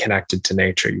to be connected to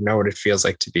nature. What it feels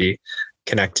like to be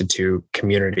connected to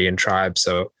community and tribe.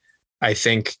 So I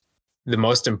think the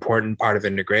most important part of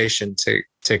integration, to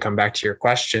come back to your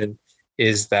question,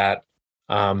 is that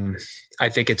I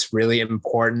think it's really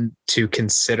important to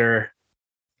consider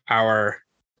our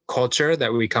culture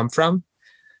that we come from,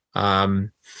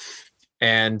 and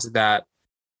that,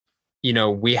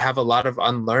 we have a lot of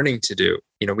unlearning to do.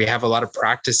 We have a lot of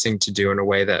practicing to do in a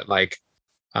way that, like,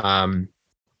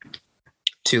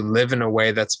 to live in a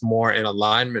way that's more in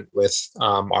alignment with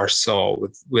our soul,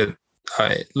 with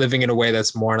living in a way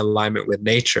that's more in alignment with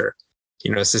nature.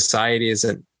 Society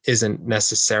isn't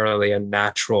necessarily a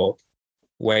natural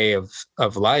way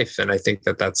of life, and I think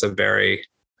that's a very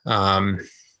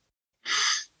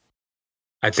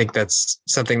I think that's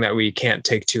something that we can't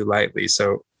take too lightly.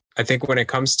 So I think when it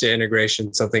comes to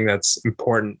integration, something that's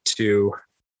important to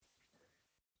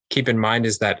keep in mind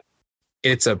is that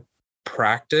it's a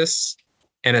practice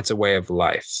and it's a way of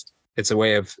life. It's a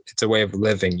way of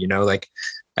living, like,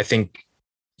 I think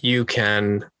you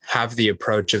can have the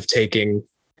approach of taking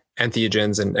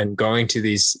entheogens and going to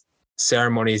these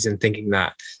ceremonies and thinking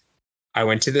that I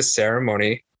went to this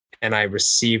ceremony and I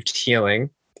received healing,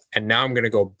 and now I'm going to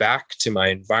go back to my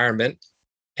environment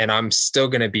and I'm still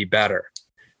going to be better.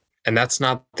 And that's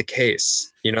not the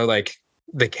case. Like,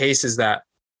 the case is that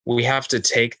we have to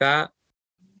take that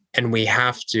and we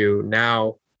have to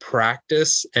now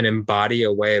practice and embody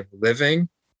a way of living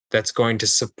that's going to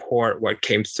support what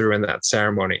came through in that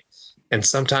ceremony. And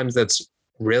sometimes that's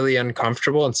really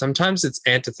uncomfortable, and sometimes it's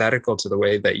antithetical to the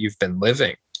way that you've been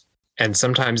living. And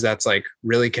sometimes that's, like,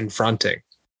 really confronting,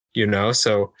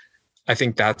 So I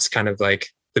think that's kind of, like,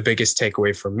 the biggest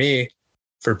takeaway for me,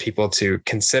 for people to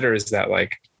consider, is that,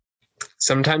 like,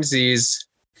 sometimes these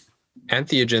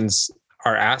entheogens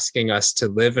are asking us to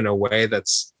live in a way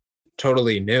that's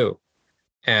totally new,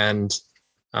 and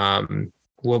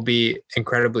will be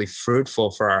incredibly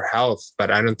fruitful for our health. But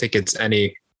I don't think it's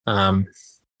any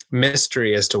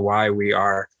mystery as to why we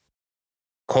are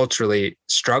culturally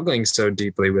struggling so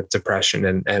deeply with depression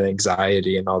and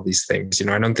anxiety and all these things.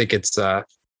 I don't think it's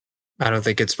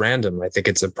random. I think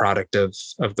it's a product of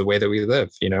the way that we live,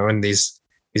 and these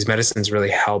medicines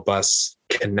really help us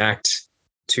connect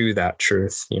to that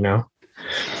truth,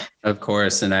 Of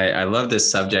course. And I love this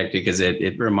subject because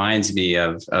it reminds me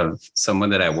of someone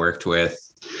that I worked with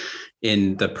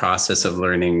in the process of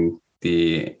learning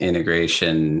the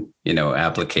integration,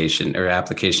 application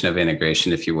of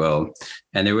integration, if you will.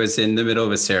 And it was in the middle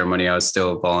of a ceremony. I was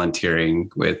still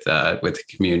volunteering with the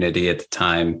community at the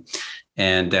time.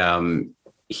 And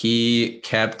he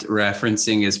kept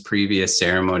referencing his previous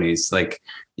ceremonies, like,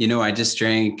 I just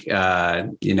drank,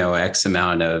 X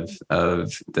amount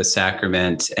of the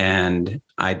sacrament, and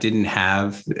I didn't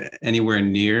have anywhere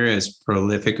near as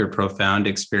prolific or profound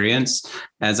experience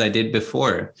as I did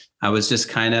before. I was just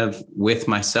kind of with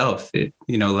myself,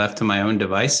 left to my own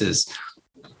devices.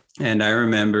 And I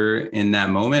remember in that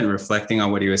moment reflecting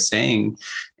on what he was saying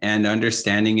and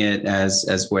understanding it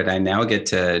as what I now get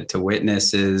to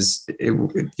witness is,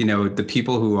 the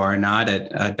people who are not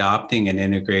adopting an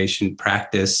integration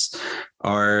practice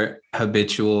are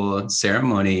habitual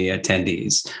ceremony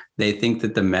attendees. They think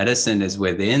that the medicine is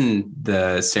within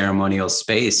the ceremonial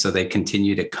space, so they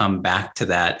continue to come back to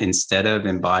that instead of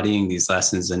embodying these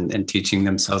lessons and teaching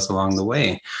themselves along the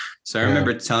way. So I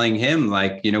remember telling him,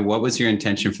 like, what was your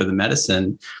intention for the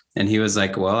medicine? And he was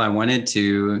like, well, I wanted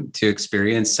to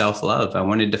experience self-love. I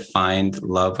wanted to find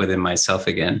love within myself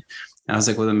again. And I was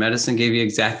like, well, the medicine gave you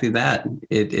exactly that.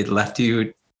 It left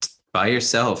you by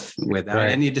yourself without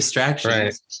any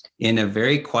distractions in a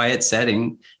very quiet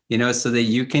setting, so that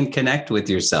you can connect with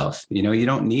yourself. You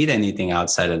don't need anything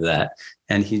outside of that.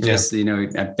 And he just,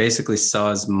 I basically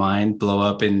saw his mind blow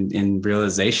up in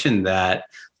realization that,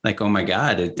 like, oh my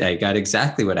God, I got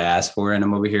exactly what I asked for. And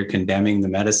I'm over here condemning the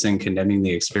medicine, condemning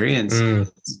the experience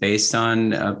based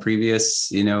on a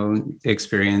previous,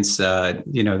 experience,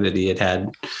 that he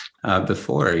had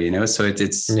before, so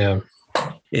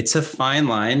it's a fine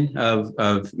line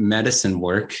of medicine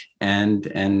work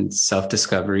and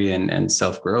self-discovery and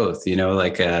self-growth,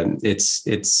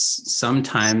 it's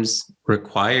sometimes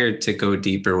required to go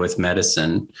deeper with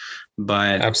medicine.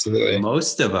 But absolutely,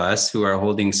 most of us who are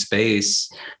holding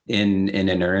space in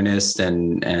an earnest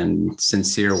and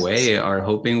sincere way are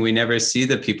hoping we never see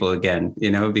the people again,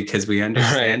 because we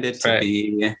understand it to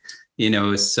be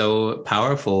so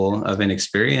powerful of an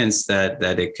experience that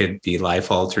it could be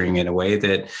life altering in a way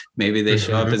that maybe they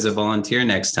show up as a volunteer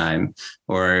next time,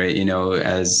 or,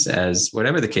 as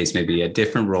whatever the case may be, a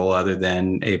different role other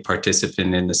than a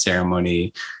participant in the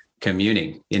ceremony,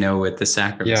 communing, with the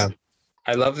sacraments. Yeah.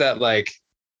 I love that. Like,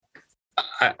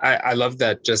 I love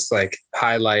that just like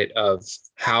highlight of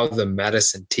how the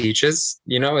medicine teaches,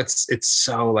 it's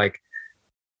so like,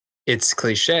 it's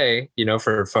cliche,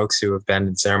 for folks who have been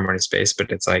in ceremony space,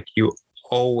 but it's like you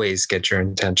always get your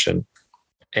intention,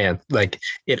 and like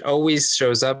it always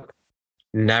shows up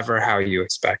never how you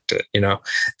expect it,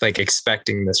 like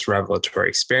expecting this revelatory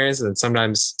experience. And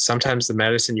sometimes the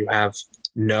medicine you have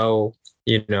no,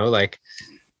 like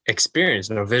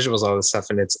experience, no visuals, all this stuff.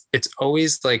 And it's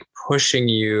always like pushing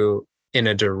you in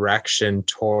a direction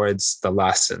towards the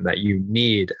lesson that you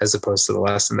need, as opposed to the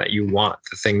lesson that you want,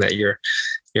 the thing that you're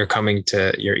coming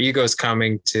to, your ego's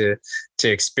coming to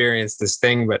experience this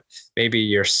thing, but maybe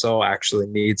your soul actually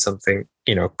needs something,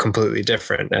 completely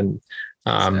different. And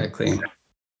exactly.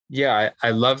 Yeah, I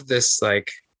love this.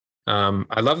 Like,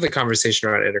 I love the conversation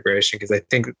around integration, because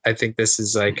I think this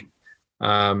is like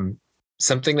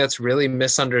something that's really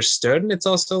misunderstood. And it's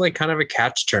also like kind of a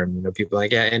catch term. People are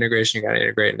like, yeah, integration, you got to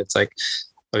integrate. And it's like,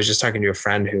 I was just talking to a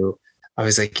friend who I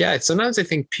was like, yeah, sometimes I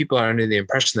think people are under the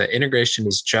impression that integration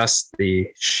is just the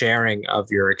sharing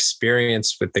of your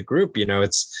experience with the group.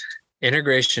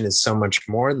 Integration is so much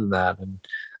more than that.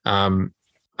 And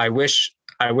I wish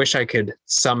I could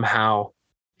somehow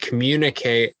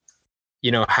communicate,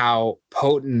 how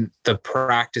potent the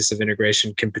practice of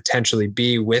integration can potentially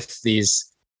be with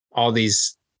all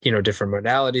these, different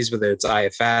modalities, whether it's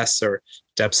IFS or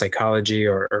depth psychology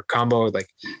or combo. Like,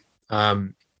 I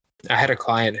had a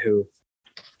client who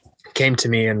came to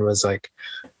me and was like,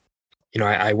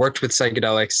 I worked with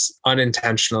psychedelics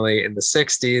unintentionally in the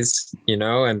 60s,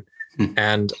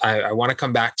 and I want to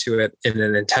come back to it in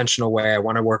an intentional way. I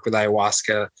want to work with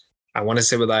ayahuasca. I want to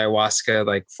sit with ayahuasca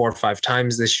like 4 or 5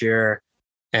 times this year.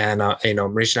 And,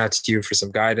 I'm reaching out to you for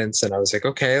some guidance. And I was like,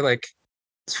 okay, like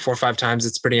 4 or 5 times,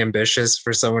 it's pretty ambitious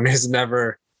for someone who's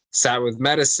never sat with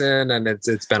medicine. And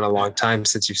it's been a long time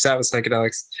since you've sat with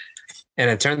psychedelics. And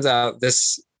it turns out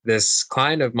this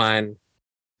client of mine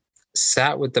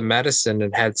sat with the medicine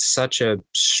and had such a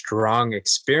strong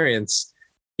experience.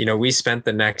 We spent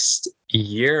the next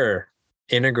year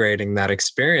integrating that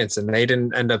experience, and they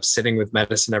didn't end up sitting with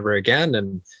medicine ever again.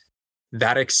 And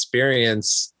that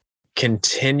experience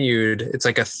continued. It's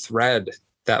like a thread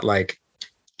that like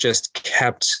just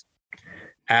kept,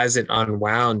 as it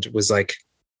unwound, was like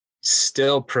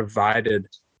still provided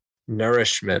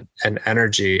nourishment and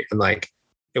energy. And like,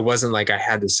 it wasn't like I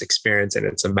had this experience and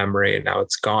it's a memory and now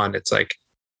it's gone. It's like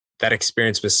that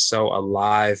experience was so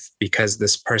alive because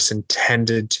this person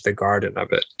tended to the garden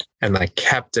of it and like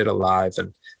kept it alive.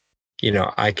 And,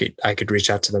 I could reach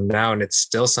out to them now, and it's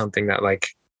still something that like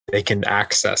they can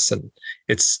access, and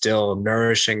it's still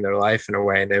nourishing their life in a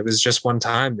way. And it was just one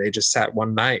time, they just sat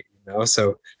one night,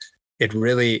 so it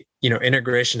really,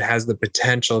 integration has the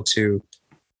potential to,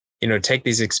 take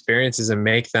these experiences and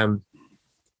make them,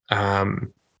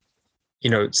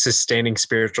 sustaining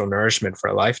spiritual nourishment for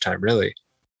a lifetime, really.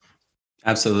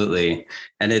 Absolutely.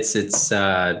 And it's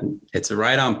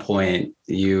right on point.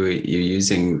 You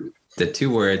using the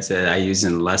 2 words that I use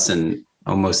in lesson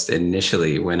almost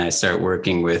initially when I start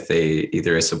working with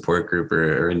either a support group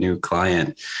or a new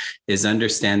client, is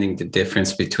understanding the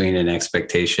difference between an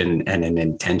expectation and an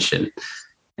intention.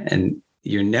 And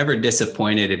you're never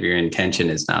disappointed if your intention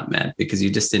is not met, because you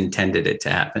just intended it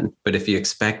to happen. But if you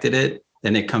expected it,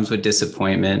 then it comes with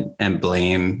disappointment and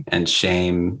blame and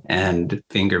shame and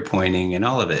finger pointing and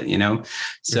all of it,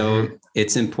 So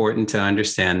it's important to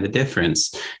understand the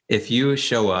difference. If you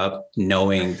show up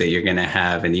knowing that you're going to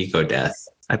have an ego death,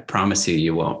 I promise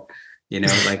you won't.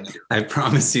 I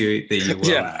promise you that you will.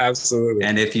 Yeah, absolutely.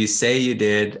 And if you say you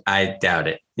did, I doubt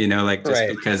it.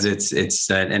 Because it's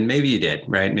and maybe you did,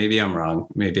 right? Maybe I'm wrong.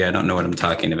 Maybe I don't know what I'm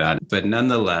talking about. But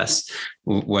nonetheless,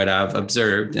 what I've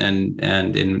observed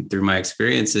and through my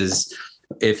experiences,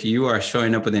 if you are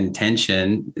showing up with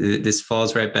intention, this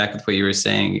falls right back with what you were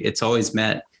saying. It's always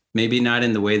met. Maybe not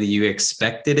in the way that you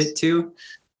expected it to,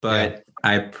 but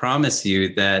I promise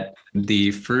you that the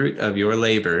fruit of your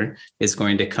labor is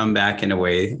going to come back in a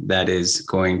way that is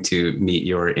going to meet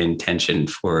your intention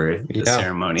for the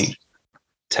ceremony.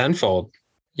 Tenfold.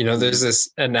 There's this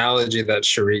analogy that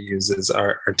Cherie uses,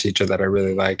 our teacher, that I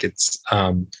really like. It's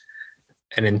an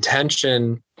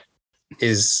intention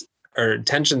is, or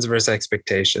intentions versus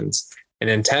expectations. An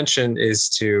intention is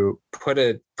to put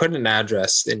an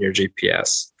address in your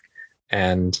GPS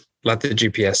and let the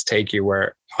GPS take you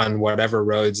on whatever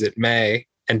roads it may,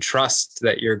 and trust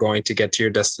that you're going to get to your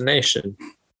destination.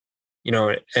 You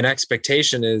know, an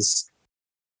expectation is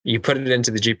you put it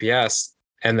into the GPS,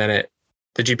 and then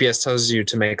the GPS tells you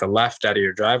to make a left out of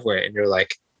your driveway, and you're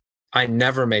like, I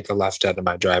never make a left out of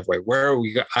my driveway. Where are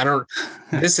we?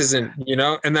 This isn't, you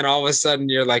know, and then all of a sudden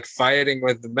you're like fighting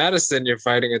with the medicine, you're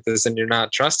fighting with this, and you're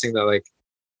not trusting that, like,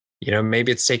 you know,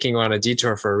 maybe it's taking you on a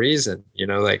detour for a reason, you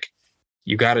know, like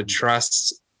you got to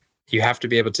trust, you have to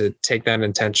be able to take that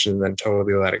intention and then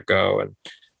totally let it go. And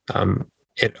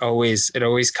it always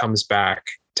comes back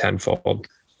tenfold.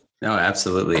 No,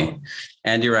 absolutely.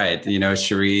 And you're right. You know,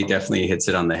 Cherie definitely hits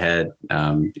it on the head,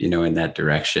 you know, in that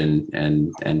direction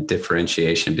and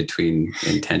differentiation between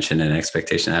intention and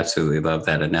expectation. I absolutely love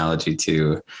that analogy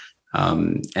too.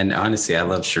 And honestly, I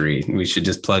love Cherie. We should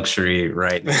just plug Cherie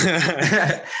right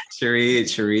now.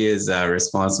 Cherie is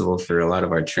responsible for a lot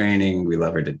of our training. We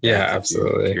love her to death. Yeah,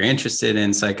 absolutely. If you're interested in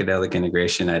psychedelic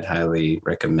integration, I'd highly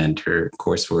recommend her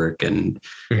coursework. And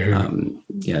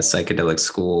Psychedelic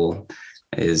School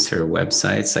is her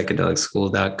website,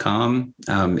 psychedelicschool.com.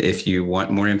 If you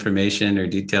want more information or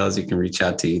details, you can reach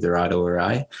out to either Otto or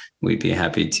I. We'd be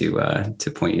happy to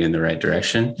point you in the right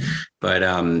direction. But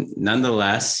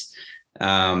nonetheless,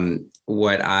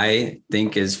 what I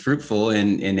think is fruitful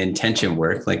in intention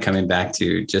work, like coming back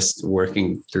to just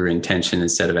working through intention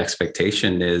instead of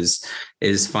expectation, is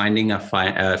finding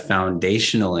a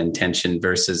foundational intention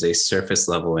versus a surface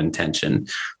level intention.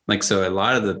 Like, so a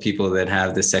lot of the people that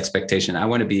have this expectation, I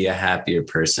want to be a happier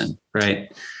person, right?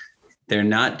 They're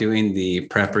not doing the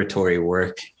preparatory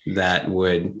work that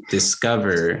would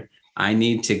discover, I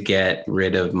need to get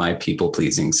rid of my people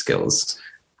pleasing skills,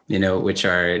 you know, which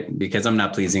are, because I'm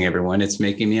not pleasing everyone, it's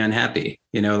making me unhappy,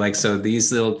 you know, like, so these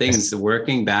little things,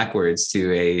 working backwards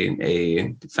to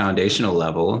a foundational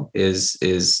level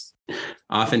is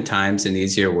oftentimes an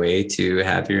easier way to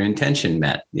have your intention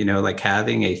met. You know, like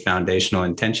having a foundational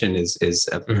intention is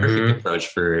a perfect approach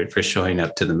for showing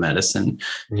up to the medicine.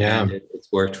 Yeah. And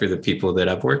it's worked for the people that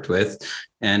I've worked with.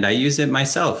 And I use it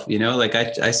myself, you know, like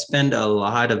I spend a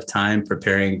lot of time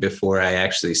preparing before I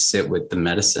actually sit with the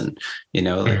medicine, you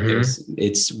know, like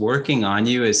it's working on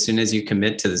you as soon as you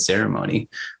commit to the ceremony,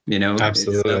 you know,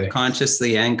 absolutely,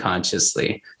 consciously and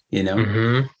consciously, you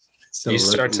know. So you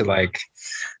start to like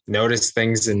notice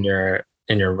things in your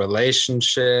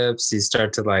relationships. You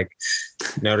start to like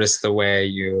notice the way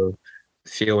you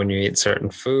feel when you eat certain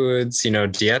foods. You know,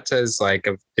 dieta is like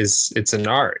it's an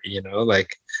art, you know,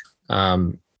 like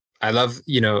I love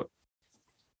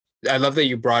that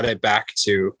you brought it back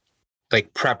to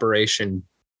like preparation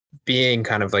being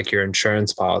kind of like your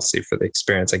insurance policy for the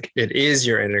experience. Like it is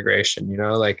your integration, you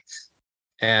know, like,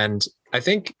 and I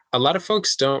think a lot of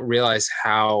folks don't realize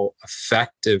how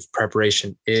effective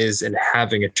preparation is in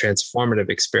having a transformative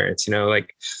experience. You know,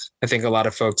 like I think a lot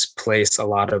of folks place a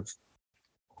lot of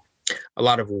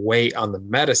weight on the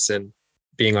medicine,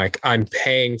 being like, I'm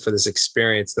paying for this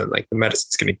experience, then like the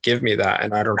medicine's going to give me that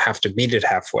and I don't have to meet it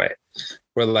halfway.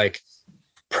 Where like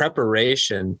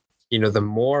preparation, you know, the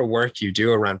more work you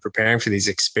do around preparing for these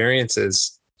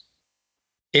experiences,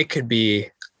 it could be,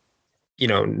 you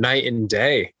know, night and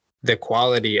day, the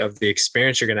quality of the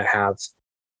experience you're going to have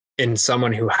in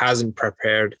someone who hasn't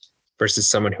prepared versus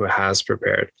someone who has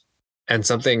prepared. And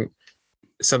something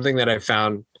that I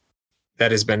found that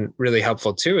has been really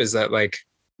helpful too is that, like,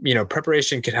 you know,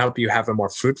 preparation can help you have a more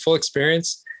fruitful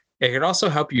experience. It could also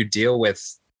help you deal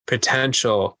with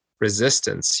potential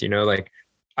resistance. You know, like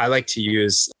I like to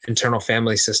use internal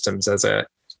family systems as a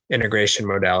integration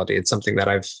modality. It's something that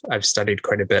I've studied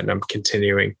quite a bit and I'm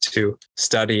continuing to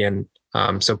study. And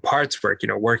so parts work, you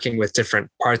know, working with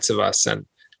different parts of us. And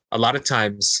a lot of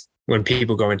times when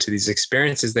people go into these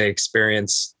experiences, they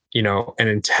experience, you know, an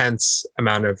intense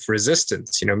amount of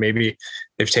resistance. You know, maybe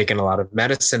they've taken a lot of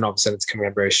medicine, all of a sudden it's coming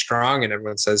out very strong. And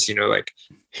everyone says, you know, like,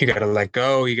 you got to let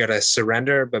go, you got to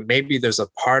surrender. But maybe there's a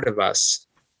part of us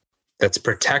that's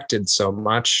protected so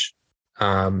much,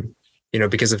 you know,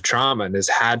 because of trauma and has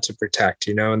had to protect,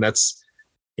 you know, and that's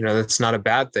not a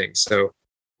bad thing. So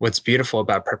what's beautiful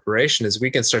about preparation is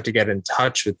we can start to get in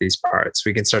touch with these parts.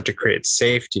 We can start to create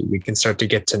safety. We can start to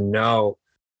get to know,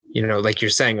 you know, like you're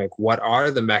saying, like, what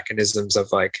are the mechanisms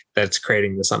of like, that's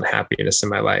creating this unhappiness in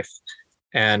my life?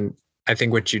 And I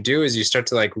think what you do is you start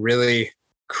to like really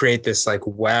create this like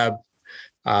web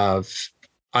of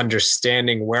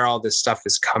understanding where all this stuff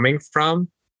is coming from.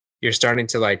 You're starting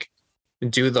to like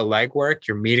do the legwork.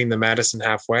 You're meeting the medicine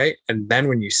halfway. And then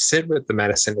when you sit with the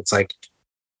medicine, it's like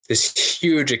this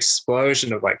huge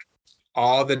explosion of like,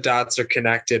 all the dots are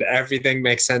connected. Everything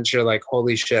makes sense. You're like,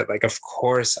 holy shit. Like, of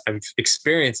course I'm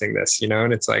experiencing this, you know?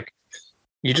 And it's like,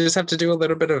 you just have to do a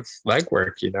little bit of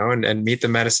legwork, and meet the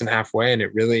medicine halfway. And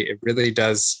it really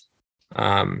does,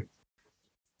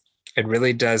 it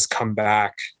really does come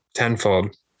back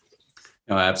tenfold.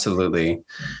 No, absolutely.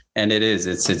 And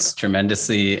it's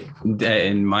tremendously,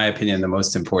 in my opinion, the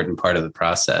most important part of the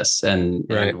process. And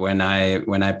when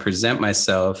I present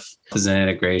myself as an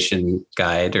integration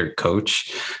guide or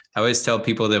coach, I always tell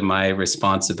people that my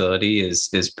responsibility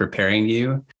is preparing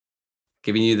you,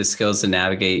 giving you the skills to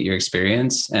navigate your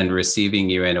experience, and receiving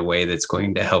you in a way that's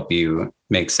going to help you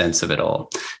make sense of it all.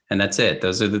 And that's it.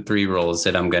 Those are the 3 roles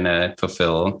that I'm going to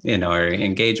fulfill in our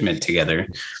engagement together.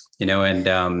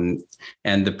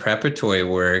 And the preparatory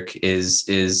work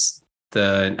is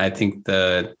I think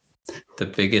the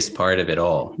biggest part of it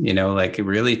all, like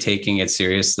really taking it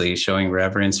seriously, showing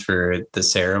reverence for the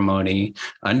ceremony,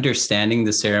 understanding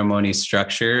the ceremony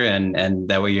structure, and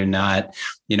that way you're not,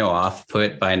 off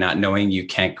put by not knowing you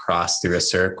can't cross through a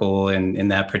circle in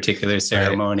that particular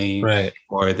ceremony, right.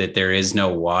 Or that there is no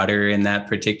water in that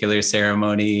particular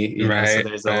ceremony. So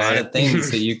there's a lot of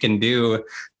things that you can do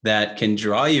that can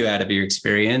draw you out of your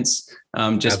experience, just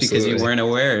Absolutely. Because you weren't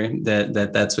aware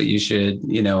that that's what you should,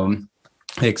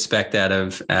 expect out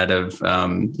of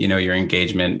your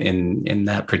engagement in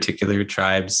that particular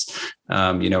tribe's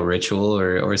ritual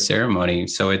or ceremony.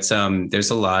 So it's there's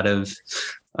a lot of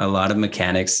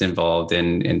mechanics involved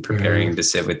in preparing to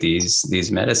sit with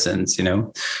these medicines,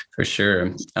 for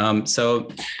sure. So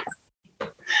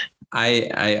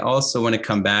I also want to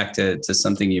come back to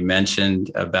something you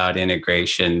mentioned about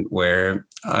integration, where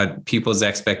people's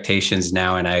expectations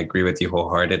now, and I agree with you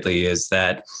wholeheartedly, is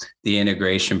that the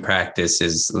integration practice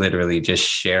is literally just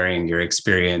sharing your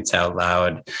experience out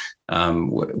loud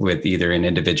with either an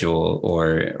individual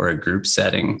or a group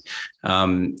setting.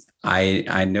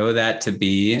 I know that to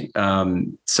be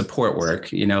support work,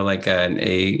 like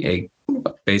a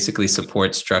basically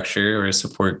support structure or a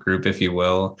support group, if you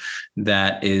will,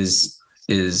 that is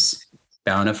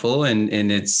bountiful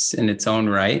in its own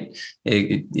right.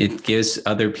 It gives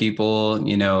other people,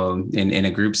 in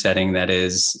a group setting, that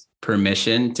is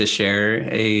permission to share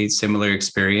a similar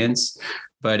experience,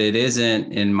 but it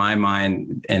isn't, in my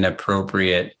mind, an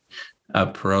appropriate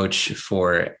approach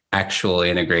for actual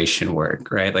integration work,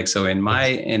 right? Like, so in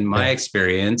my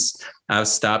experience, I've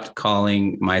stopped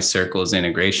calling my circles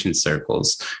integration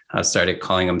circles. I've started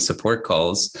calling them support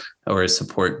calls or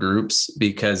support groups,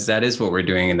 because that is what we're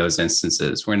doing in those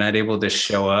instances. We're not able to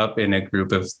show up in a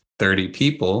group of 30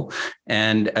 people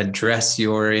and address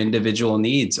your individual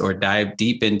needs or dive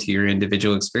deep into your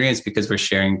individual experience, because we're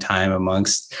sharing time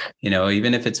amongst,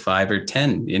 even if it's 5 or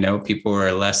 10, people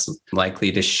are less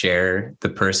likely to share the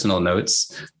personal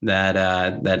notes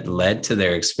that led to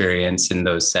their experience in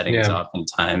those settings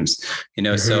oftentimes,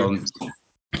 so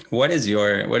what is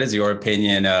your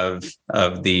opinion of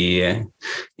the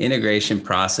integration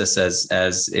process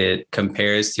as it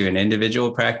compares to an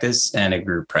individual practice and a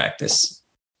group practice?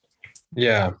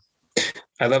 Yeah,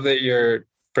 I love that you're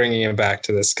bringing it back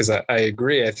to this, because I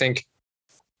agree. I think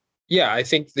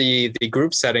the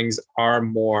group settings are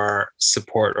more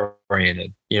support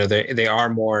oriented. They are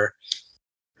more.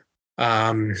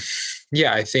 I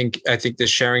think the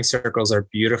sharing circles are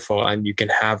beautiful, and you can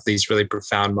have these really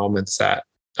profound moments that,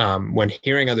 when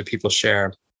hearing other people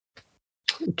share,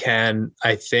 can,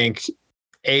 I think,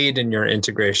 aid in your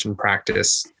integration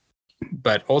practice.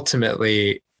 But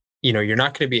ultimately, you're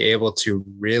not going to be able to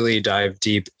really dive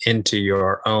deep into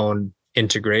your own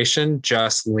integration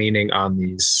just leaning on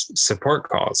these support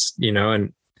calls,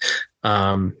 and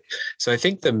so I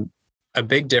think a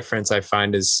big difference I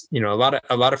find is, a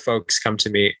lot of folks come to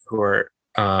me who are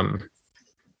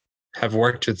have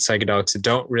worked with psychedelics that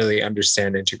don't really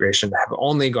understand integration, have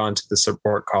only gone to the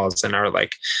support calls and are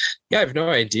like, I have no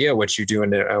idea what you do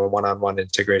in a one-on-one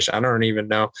integration. I don't even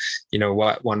know,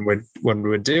 what one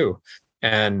would do.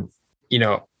 And,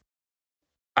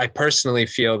 I personally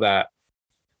feel that,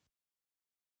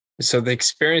 so the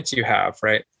experience you have,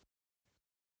 right?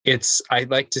 I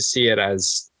like to see it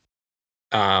as,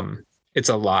 it's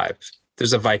alive.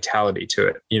 There's a vitality to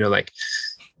it. Like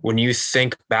when you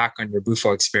think back on your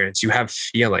Bufo experience, you have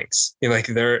feelings. Like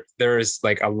there is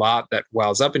like a lot that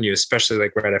wells up in you, especially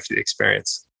like right after the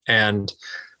experience. And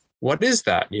what is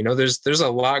that? There's a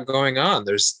lot going on.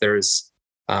 There's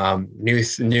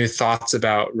new thoughts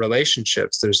about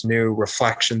relationships. There's new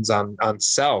reflections on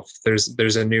self.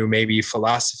 There's a new maybe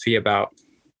philosophy about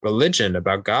religion,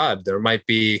 about God. There might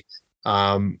be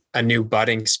a new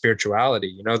budding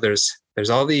spirituality. There's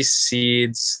all these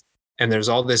seeds, and there's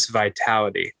all this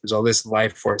vitality. There's all this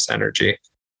life force energy.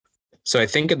 So I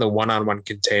think in the one-on-one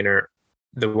container,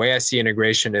 the way I see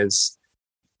integration is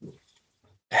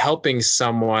helping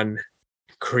someone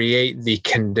create the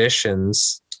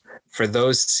conditions for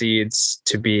those seeds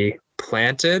to be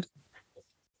planted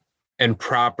and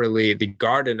properly, the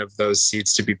garden of those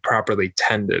seeds to be properly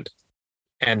tended.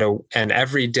 And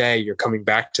every day you're coming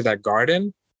back to that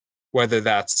garden, whether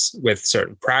that's with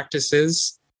certain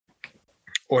practices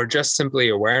or just simply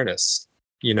awareness,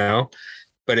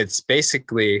 but it's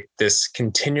basically this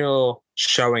continual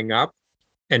showing up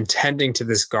and tending to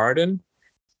this garden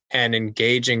and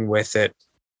engaging with it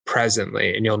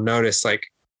presently. And you'll notice like,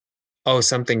 oh,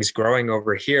 something's growing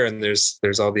over here and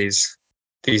there's all these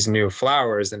new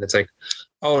flowers. And it's like,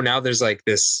 oh, now there's like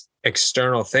this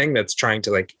external thing that's trying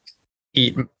to like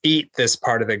eat this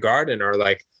part of the garden, or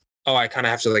like, oh, I kind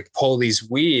of have to like pull these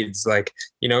weeds. Like,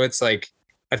 it's like,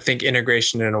 I think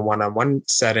integration in a one-on-one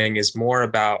setting is more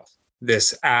about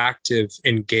this active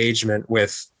engagement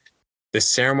with the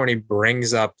ceremony.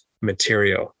 Brings up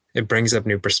material. It brings up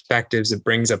new perspectives. It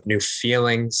brings up new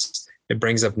feelings. It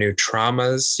brings up new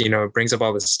traumas. It brings up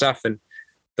all this stuff. And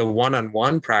the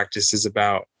one-on-one practice is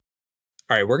about,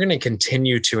 all right, we're going to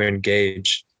continue to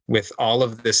engage with all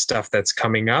of this stuff that's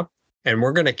coming up, and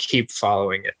we're going to keep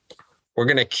following it. We're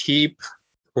going to keep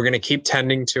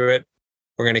tending to it.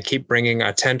 We're going to keep bringing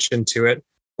attention to it.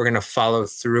 We're going to follow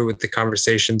through with the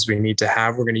conversations we need to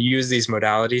have. We're going to use these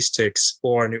modalities to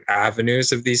explore new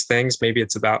avenues of these things. Maybe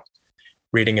it's about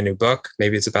reading a new book.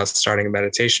 Maybe it's about starting a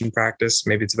meditation practice.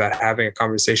 Maybe it's about having a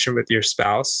conversation with your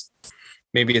spouse.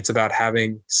 Maybe it's about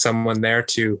having someone there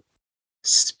to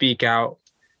speak out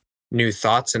new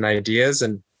thoughts and ideas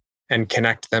and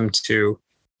connect them to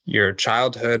your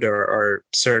childhood or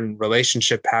certain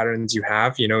relationship patterns you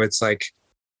have. It's like,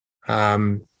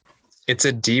 it's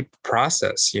a deep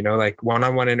process, like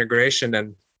one-on-one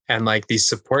integration and like these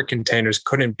support containers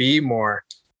couldn't be more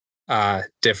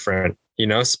different,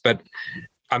 but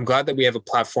I'm glad that we have a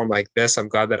platform like this. I'm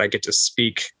glad that I get to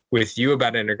speak with you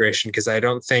about integration, because I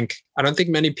don't think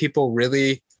many people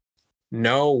really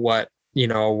know what,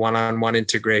 a one-on-one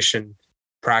integration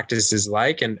practice is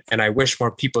like. And I wish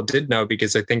more people did know,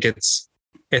 because I think it's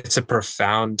a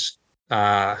profound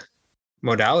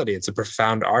modality. It's a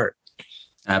profound art.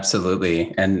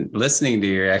 Absolutely. And listening to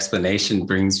your explanation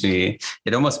brings me,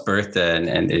 it almost birthed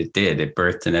it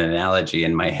birthed an analogy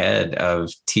in my head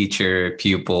of teacher,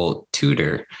 pupil,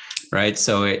 tutor, right?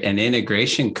 So an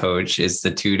integration coach is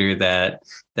the tutor that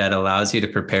allows you to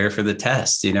prepare for the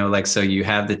test, so you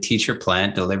have the teacher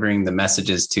plant delivering the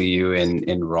messages to you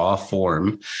in raw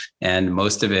form. And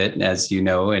most of it, as you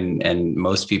know, and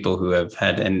most people who have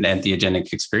had an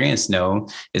entheogenic experience know,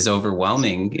 is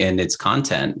overwhelming in its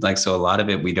content. So a lot of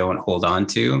it we don't hold on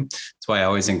to. That's why I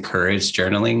always encourage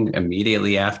journaling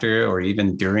immediately after or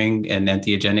even during an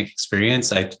entheogenic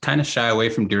experience. I kind of shy away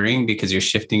from during, because you're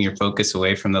shifting your focus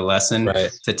away from the lesson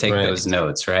to take those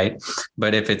notes, right?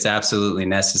 But if it's absolutely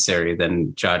necessary,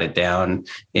 then jot it down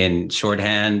in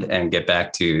shorthand and get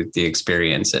back to the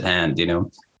experience at hand,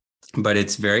 But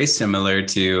it's very similar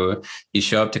to, you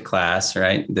show up to class,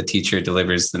 right? The teacher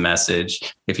delivers the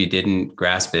message. If you didn't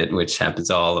grasp it, which happens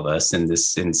to all of us in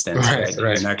this instance, right?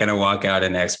 You're not going to walk out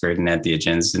an expert in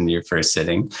entheogens in your first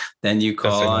sitting. Then you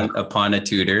call upon a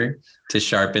tutor to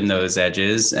sharpen those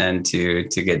edges and to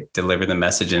deliver the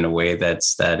message in a way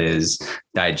that is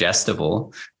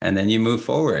digestible. And then you move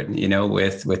forward,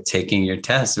 with taking your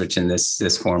test, which in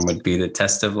this form would be the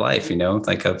test of life,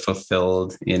 like a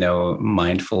fulfilled,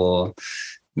 mindful,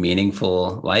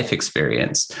 meaningful life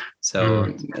experience.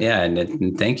 So yeah,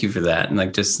 and thank you for that. And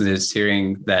like just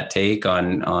hearing that take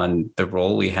on the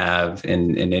role we have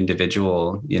in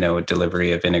individual,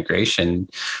 delivery of integration,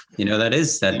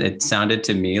 that it sounded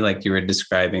to me like you were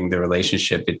describing the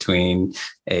relationship between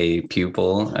a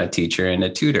pupil, a teacher, and a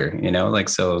tutor,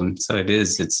 so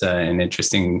it's an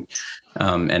interesting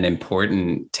an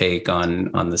important take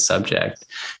on the subject.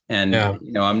 And,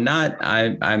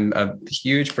 I'm a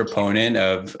huge proponent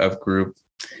of group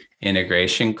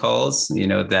integration calls,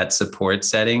 that support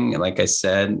setting, like I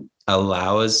said,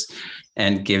 allows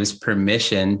and gives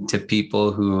permission to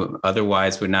people who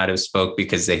otherwise would not have spoke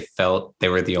because they felt they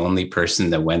were the only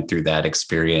person that went through that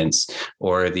experience,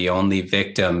 or the only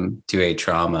victim to a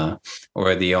trauma,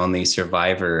 or the only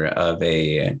survivor of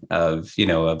a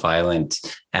violent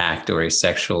act or a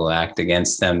sexual act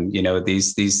against them.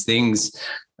 These things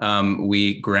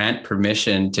we grant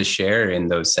permission to share in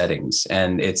those settings.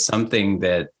 And it's something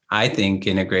that I think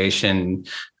integration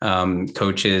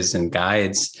coaches and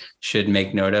guides should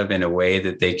make note of in a way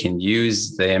that they can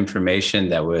use the information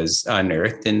that was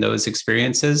unearthed in those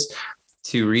experiences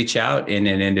to reach out in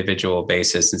an individual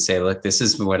basis and say, look, this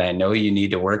is what I know you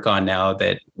need to work on now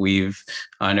that we've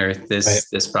unearthed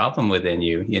this problem within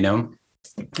you,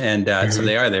 And so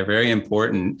they're very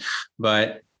important.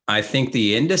 But I think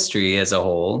the industry as a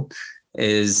whole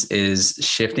is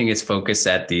shifting its focus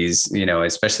at these,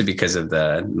 especially because of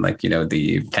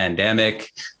the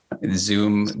pandemic.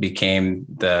 Zoom became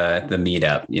the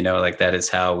meetup, like that is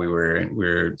how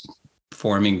we're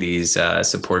forming these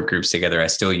support groups together. I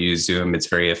still use Zoom. It's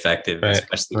very effective,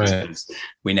 especially because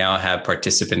we now have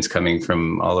participants coming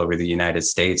from all over the United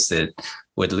States that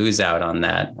would lose out on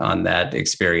that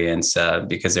experience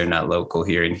because they're not local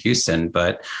here in Houston.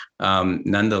 But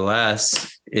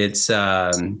nonetheless,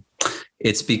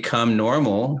 it's become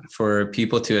normal for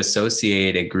people to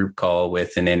associate a group call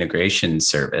with an integration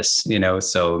service,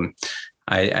 so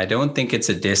I don't think it's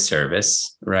a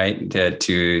disservice, right,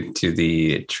 to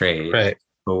the trade. Right.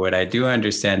 But what I do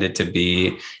understand it to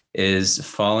be is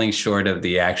falling short of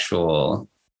the actual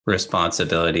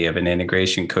responsibility of an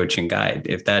integration coaching guide.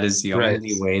 If that is the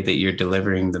only way that you're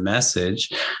delivering the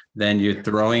message, then you're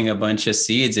throwing a bunch of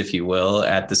seeds, if you will,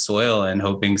 at the soil and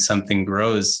hoping something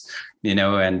grows,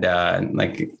 and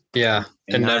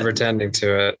never tending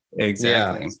to it.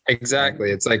 Exactly. Yeah,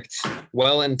 exactly. It's like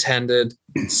well-intended,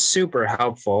 super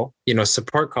helpful.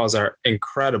 Support calls are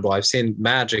incredible. I've seen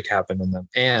magic happen in them.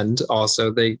 And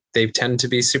also they tend to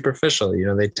be superficial.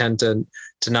 They tend to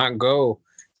not go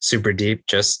super deep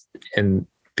just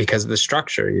because of the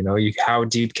structure. How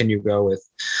deep can you go with,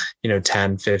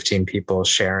 10, 15 people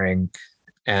sharing?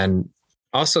 And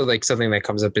also like something that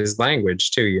comes up is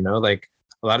language too, like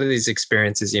a lot of these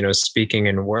experiences, speaking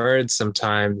in words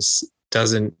sometimes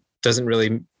doesn't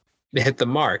really hit the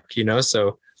mark,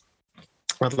 so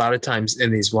a lot of times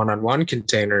in these one-on-one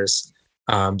containers,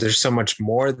 there's so much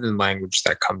more than language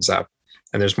that comes up,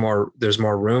 and there's more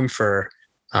room for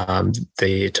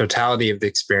the totality of the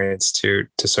experience to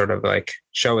sort of like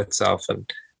show itself.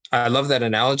 And I love that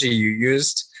analogy you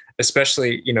used,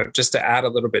 especially, just to add a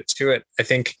little bit to it. I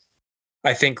think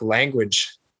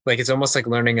language, like it's almost like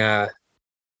learning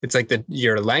it's like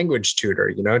your language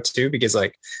tutor, too, because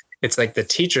like it's like the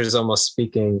teacher is almost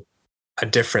speaking a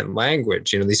different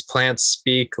language. These plants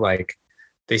speak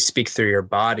they speak through your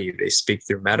body, they speak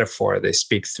through metaphor, they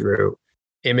speak through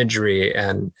imagery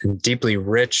and deeply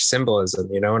rich symbolism,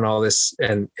 and all this.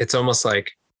 And it's almost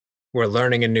like we're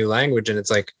learning a new language. And it's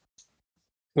like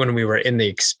when we were in the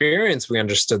experience, we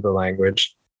understood the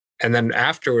language. And then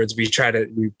afterwards we're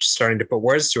starting to put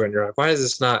words to it. And you're like, why is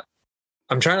this not?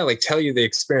 I'm trying to like tell you the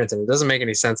experience and it doesn't make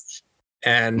any sense.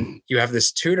 And you have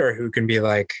this tutor who can be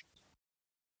like,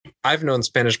 I've known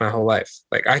Spanish my whole life.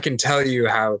 Like I can tell you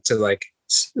how to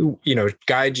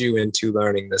guide you into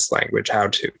learning this language, how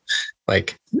to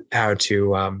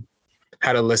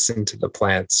listen to the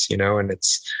plants, and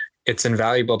it's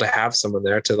invaluable to have someone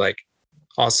there to like,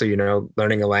 also,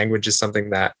 learning a language is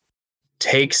something that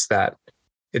takes that.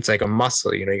 It's like a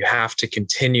muscle, you have to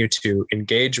continue to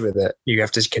engage with it. You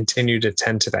have to continue to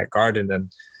tend to that garden.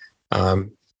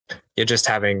 And you're just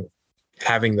having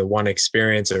the one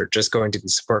experience or just going to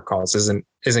these support calls isn't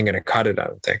going to cut it, I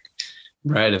don't think.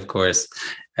 Right, of course.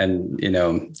 And,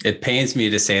 it pains me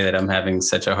to say that I'm having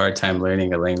such a hard time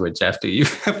learning a language after you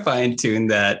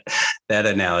fine-tuned that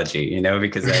analogy,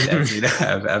 because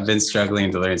I've been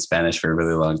struggling to learn Spanish for a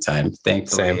really long time.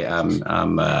 Thankfully,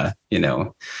 I'm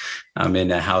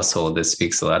in a household that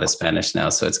speaks a lot of Spanish now,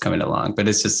 so it's coming along. But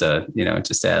it's just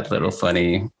just to add a little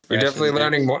funny. You're definitely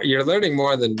learning more. You're learning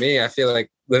more than me. I feel like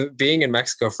being in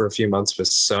Mexico for a few months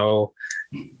was so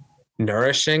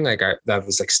nourishing. Like that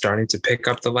was like starting to pick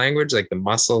up the language, like the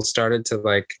muscle started to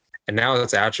like, and now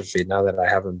it's atrophied. Now that I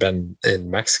haven't been in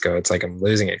Mexico, it's like I'm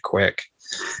losing it quick.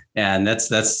 And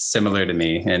that's similar to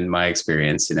me in my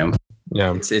experience,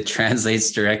 Yeah, it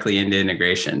translates directly into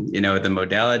integration. The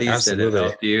modalities Absolutely. that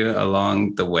help you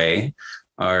along the way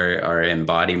are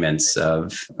embodiments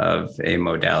of a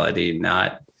modality,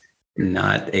 not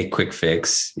a quick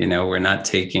fix. We're not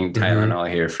taking Tylenol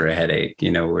here for a headache.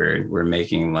 We're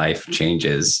making life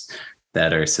changes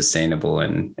that are sustainable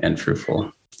and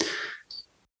fruitful.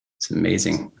 It's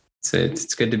amazing. So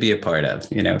it's good to be a part of,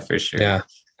 for sure. Yeah,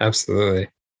 absolutely.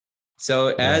 So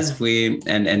as we,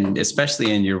 and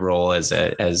especially in your role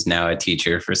as now a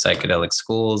teacher for psychedelic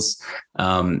schools,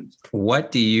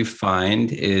 what do you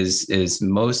find is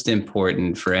most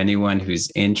important for anyone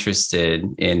who's interested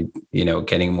in,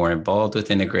 getting more involved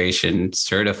with integration,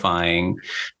 certifying,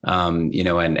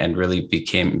 and really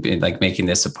became like making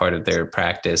this a part of their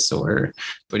practice? Or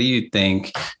what do you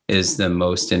think is the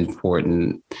most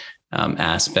important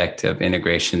aspect of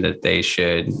integration that they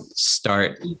should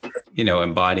start,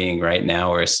 embodying right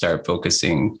now or start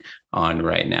focusing on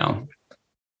right now?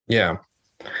 Yeah.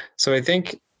 So I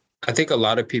think a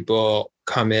lot of people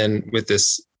come in with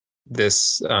this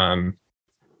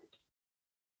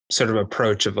sort of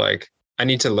approach of like, I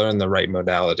need to learn the right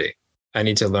modality. I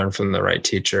need to learn from the right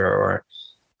teacher, or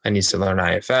I need to learn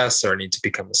IFS, or I need to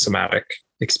become a somatic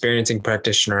experiencing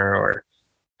practitioner, or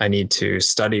I need to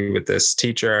study with this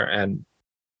teacher,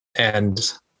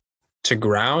 and to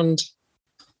ground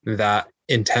that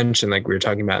intention, like we were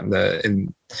talking about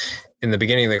in the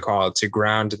beginning of the call, to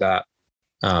ground that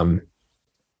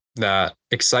that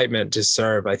excitement to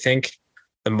serve. I think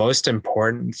the most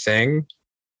important thing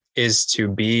is to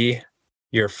be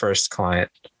your first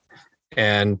client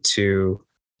and to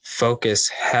focus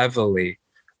heavily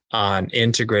on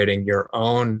integrating your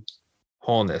own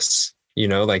wholeness.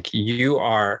 Like you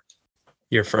are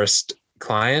your first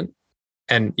client.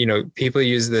 And, people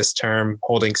use this term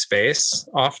holding space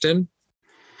often.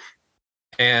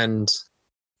 And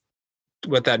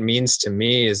what that means to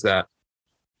me is that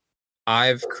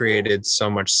I've created so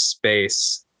much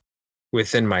space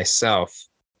within myself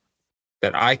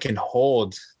that I can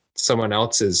hold someone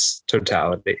else's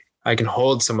totality. I can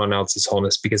hold someone else's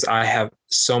wholeness because I've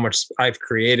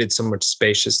created so much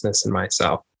spaciousness in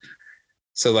myself.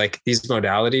 So like these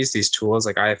modalities, these tools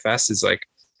like IFS is like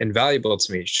invaluable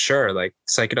to me. Sure, like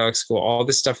psychedelic school, all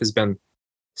this stuff has been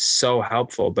so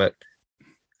helpful, but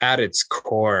at its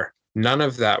core, none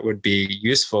of that would be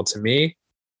useful to me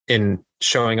in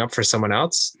showing up for someone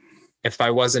else if I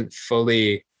wasn't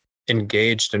fully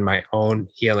engaged in my own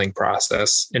healing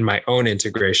process, in my own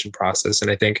integration process.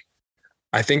 And I think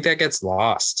that gets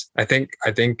lost. I think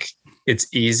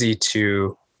it's easy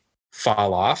to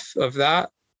fall off of that.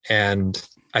 And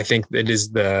I think it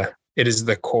is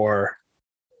the core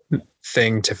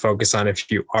thing to focus on if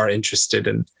you are interested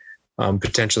in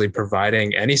potentially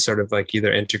providing any sort of like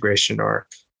either integration or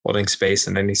holding space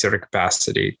in any sort of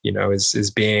capacity,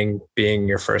 is being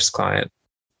your first client.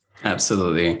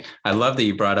 Absolutely. I love that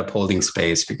you brought up holding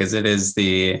space, because it is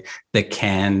the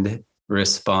canned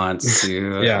response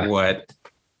to what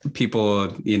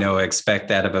people,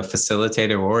 expect out of a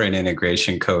facilitator or an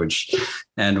integration coach.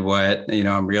 And what,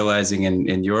 I'm realizing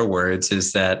in your words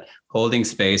is that holding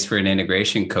space for an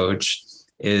integration coach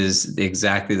is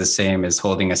exactly the same as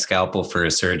holding a scalpel for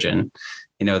a surgeon.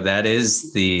 That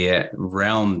is the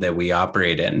realm that we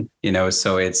operate in,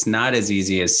 so it's not as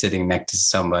easy as sitting next to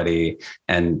somebody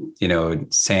and,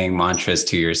 saying mantras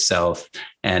to yourself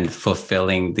and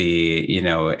fulfilling the,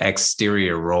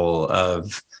 exterior role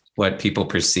of what people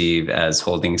perceive as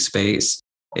holding space.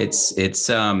 It's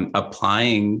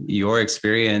applying your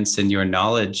experience and your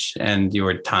knowledge and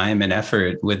your time and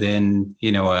effort within,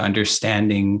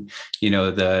 understanding,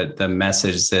 the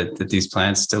message that these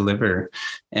plants deliver,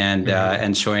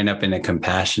 and showing up in a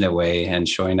compassionate way and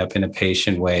showing up in a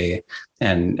patient way,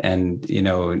 and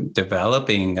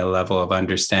developing a level of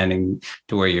understanding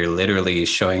to where you're literally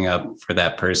showing up for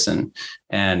that person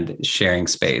and sharing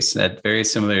space. That very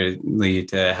similarly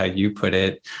to how you put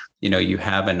it, you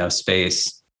have enough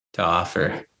space to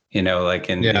offer, like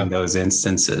in those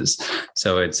instances.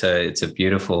 So it's a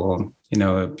beautiful,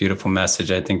 a beautiful message,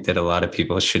 I think, that a lot of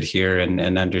people should hear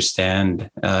and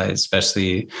understand,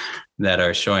 especially that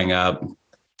are showing up.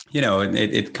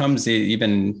 It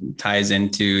even ties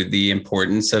into the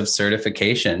importance of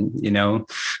certification,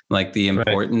 like the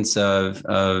importance of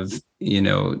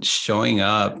showing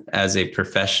up as a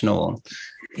professional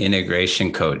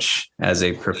integration coach, as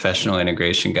a professional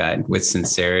integration guide, with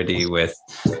sincerity, with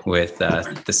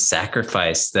the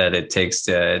sacrifice that it takes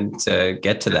to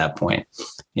get to that point,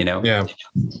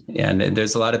 and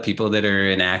there's a lot of people that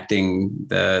are enacting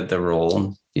the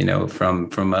role,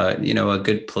 from a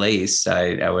good place,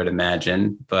 I would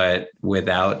imagine, but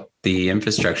without the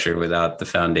infrastructure, without the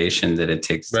foundation that it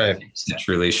takes to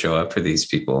truly show up for these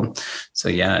people. So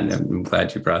I'm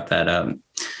glad you brought that up.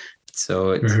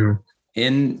 So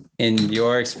in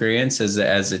your experience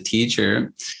as a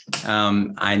teacher,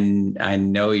 I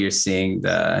know you're seeing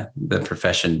the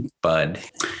profession bud.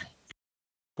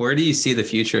 Where do you see the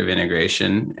future of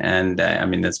integration? And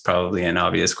that's probably an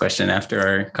obvious question after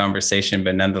our conversation,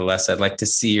 but nonetheless, I'd like to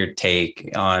see your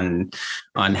take on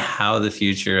how the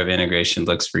future of integration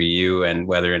looks for you, and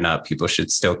whether or not people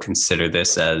should still consider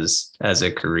this as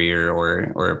a career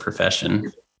or a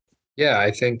profession. Yeah, I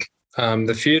think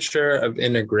the future of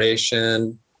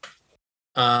integration,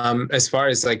 as far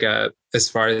as a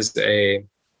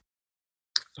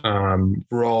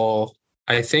role,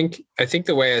 I think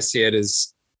the way I see it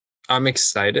is, I'm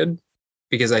excited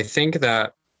because I think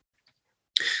that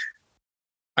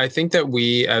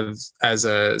we have, as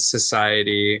a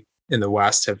society in the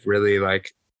West, have really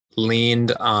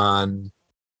leaned on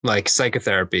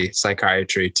psychotherapy,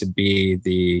 psychiatry to be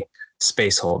the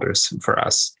space holders for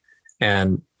us.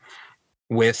 And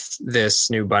with this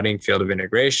new budding field of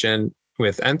integration,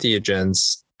 with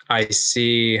entheogens, I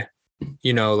see,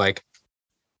 like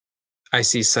I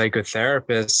see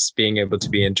psychotherapists being able to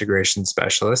be integration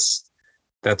specialists.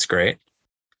 That's great.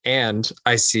 And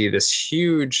I see this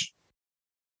huge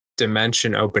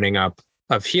dimension opening up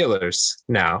of healers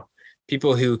now,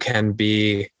 people who can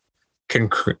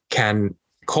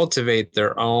cultivate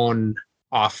their own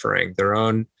offering, their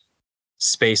own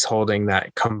space holding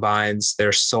that combines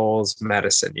their soul's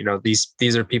medicine.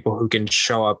 These are people who can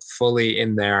show up fully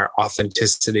in their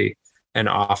authenticity and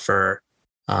offer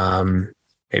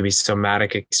maybe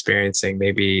somatic experiencing.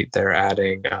 Maybe they're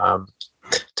adding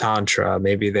tantra.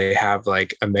 Maybe they have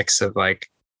like a mix of like,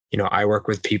 I work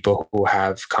with people who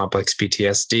have complex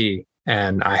PTSD,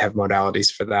 and I have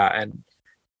modalities for that. And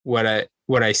what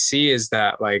I see is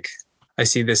that like I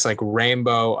see this like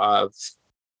rainbow of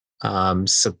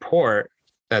support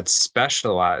that's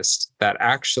specialized, that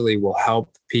actually will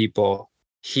help people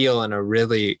heal in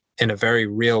a very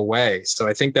real way. So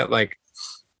I think that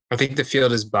I think the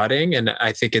field is budding, and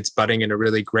I think it's budding in a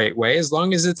really great way, as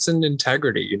long as it's in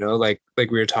integrity, like we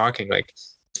were talking, like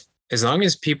as long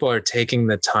as people are taking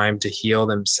the time to heal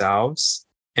themselves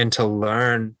and to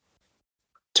learn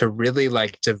to really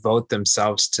like devote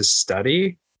themselves to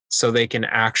study so they can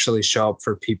actually show up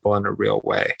for people in a real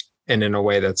way and in a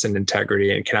way that's in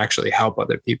integrity and can actually help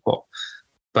other people.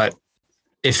 But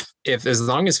if as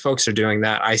long as folks are doing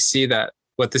that, I see that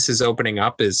what this is opening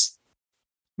up is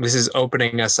this is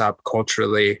opening us up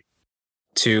culturally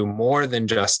to more than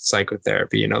just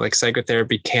psychotherapy. Like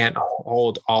psychotherapy can't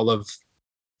hold all of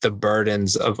the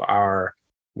burdens of our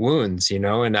wounds,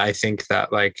 and I think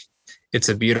that like it's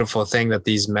a beautiful thing that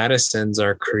these medicines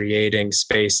are creating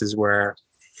spaces where,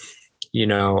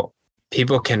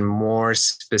 people can more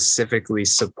specifically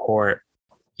support,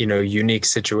 unique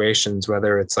situations,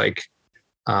 whether it's like,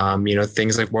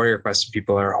 things like Warrior Quest,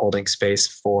 people are holding space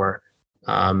for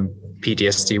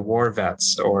PTSD war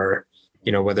vets, or,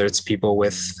 whether it's people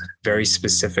with very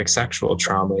specific sexual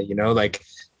trauma, like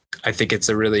I think it's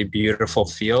a really beautiful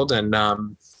field. And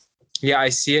I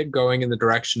see it going in the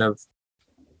direction of,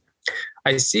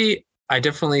 I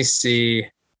definitely see,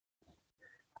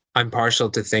 I'm partial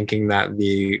to thinking that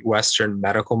the Western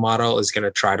medical model is going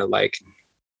to try to like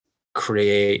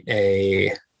create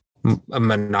a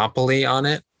monopoly on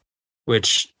it,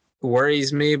 which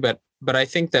worries me. But I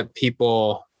think that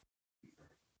people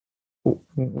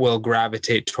will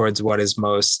gravitate towards what is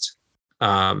most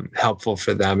helpful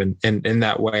for them. And in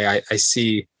that way, I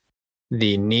see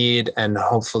the need and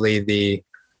hopefully the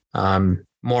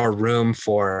more room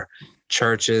for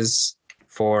churches,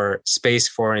 for space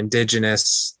for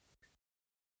indigenous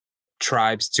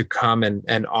tribes to come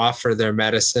and offer their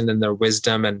medicine and their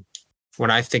wisdom. And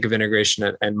when I think of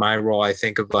integration and my role, I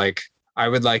think of like, I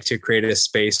would like to create a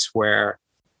space where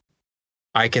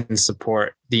I can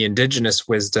support the indigenous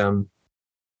wisdom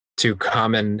to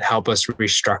come and help us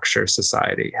restructure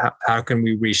society. How can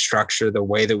we restructure the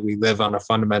way that we live on a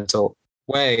fundamental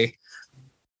way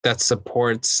that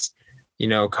supports,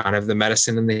 kind of the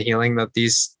medicine and the healing that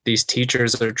these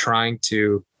teachers are trying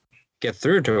to get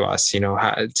through to us,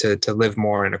 how to live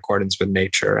more in accordance with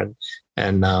nature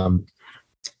and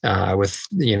with,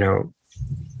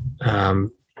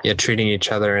 treating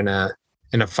each other in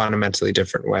a fundamentally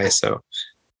different way. So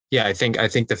yeah, I think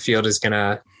the field is going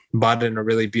to bud in a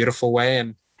really beautiful way.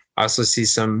 And I also see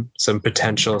some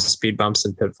potential speed bumps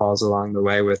and pitfalls along the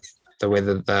way with the way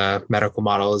that the medical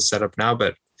model is set up now.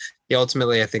 But yeah,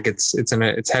 ultimately, I think it's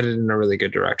headed in a really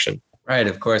good direction. Right,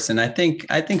 of course. And I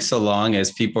think so long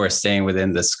as people are staying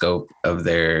within the scope of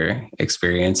their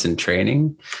experience and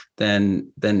training,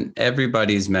 then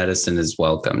everybody's medicine is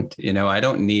welcomed. I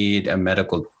don't need a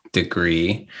medical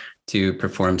degree to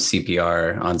perform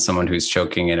CPR on someone who's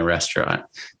choking in a restaurant.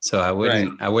 So I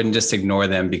wouldn't just ignore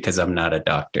them because I'm not a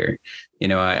doctor.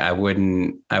 I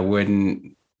wouldn't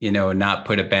not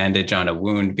put a bandage on a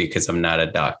wound because I'm not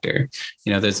a doctor.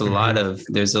 There's a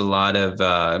lot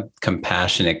of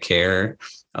compassionate care,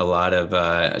 a lot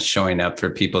of showing up for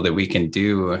people that we can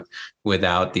do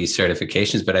without these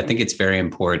certifications. But I think it's very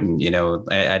important.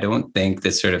 I don't think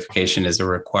that certification is a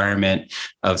requirement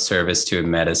of service to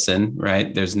medicine,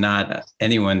 right? There's not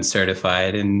anyone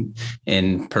certified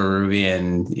in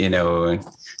Peruvian,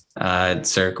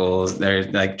 circles.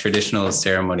 They're like traditional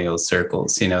ceremonial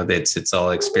circles, it's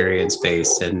all experience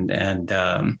based and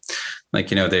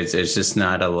there's just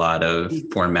not a lot of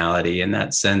formality in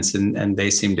that sense. And they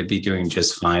seem to be doing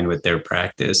just fine with their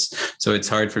practice. So it's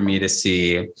hard for me to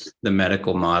see the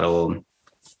medical model.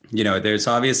 There's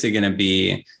obviously going to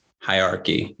be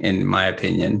hierarchy, in my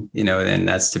opinion, and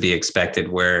that's to be expected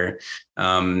where,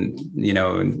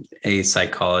 a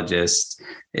psychologist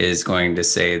is going to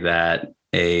say that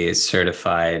a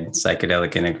certified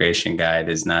psychedelic integration guide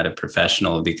is not a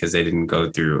professional because they didn't go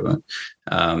through,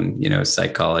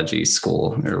 psychology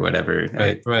school or whatever,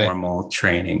 right. formal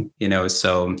training,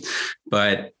 so,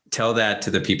 but tell that to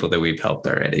the people that we've helped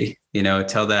already,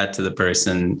 tell that to the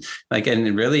person,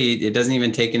 and really, it doesn't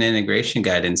even take an integration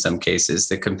guide in some cases.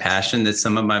 The compassion that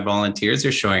some of my volunteers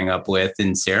are showing up with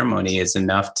in ceremony is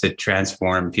enough to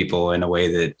transform people in a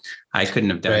way that I couldn't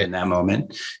have done in that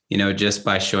moment, just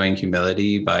by showing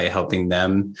humility, by helping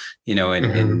them,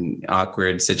 in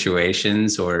awkward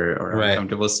situations or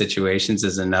uncomfortable situations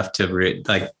is enough to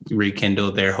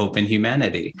rekindle their hope in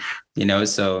humanity,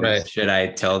 so should I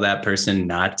tell that person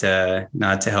not to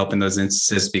help in those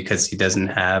instances because he doesn't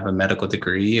have a medical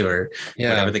degree or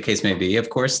whatever the case may be? Of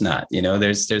course not.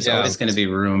 There's always going to be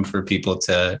room for people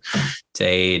to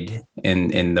aid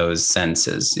in those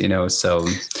senses, so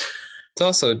it's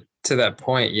also to that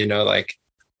point,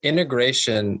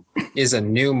 integration is a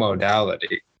new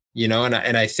modality, and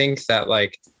I think that I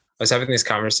was having this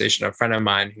conversation, a friend of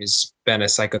mine who's been a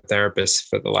psychotherapist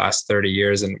for the last 30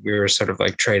 years, and we were sort of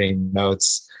trading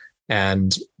notes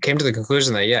and came to the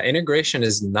conclusion that, integration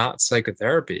is not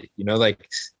psychotherapy.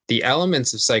 The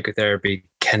elements of psychotherapy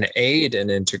can aid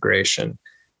in integration,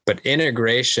 but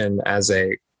integration as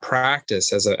a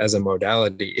practice, as a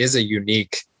modality is a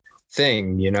unique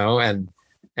thing,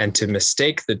 and to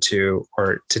mistake the two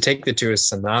or to take the two as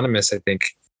synonymous, I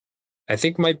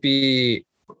think might be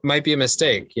a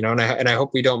mistake, and I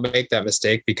hope we don't make that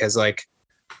mistake because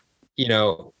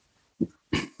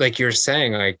you're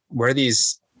saying, where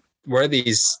these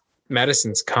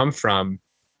medicines come from,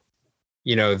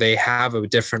 they have a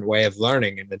different way of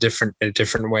learning and a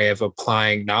different way of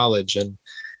applying knowledge. And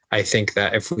I think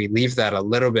that if we leave that a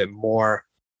little bit more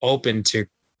open to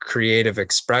creative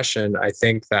expression, I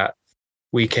think that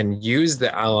we can use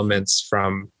the elements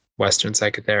from Western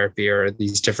psychotherapy or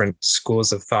these different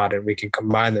schools of thought, and we can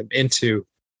combine them into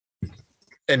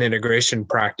an integration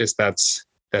practice that's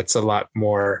a lot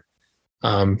more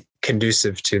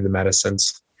conducive to the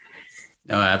medicines.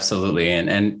 No, absolutely.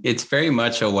 And it's very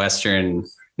much a Western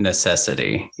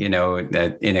necessity,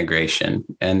 that integration.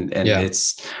 And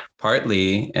it's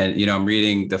partly, and, I'm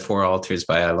reading The Four Altars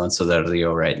by Alonso del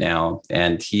Rio right now,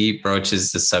 and he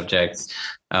broaches the subject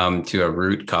to a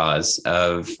root cause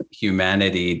of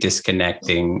humanity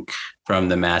disconnecting from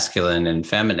the masculine and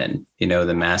feminine,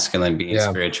 the masculine being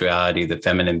spirituality, the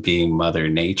feminine being mother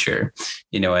nature,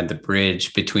 and the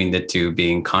bridge between the two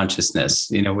being consciousness,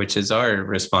 which is our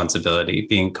responsibility,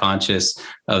 being conscious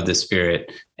of the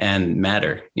spirit and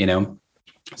matter,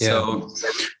 So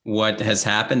what has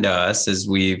happened to us is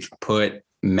we've put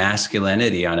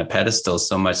masculinity on a pedestal,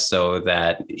 so much so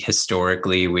that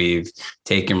historically we've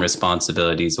taken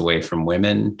responsibilities away from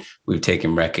women. We've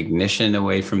taken recognition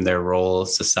away from their role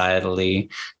societally,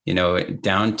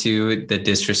 down to the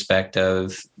disrespect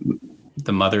of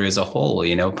the mother as a whole,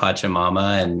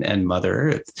 Pachamama and Mother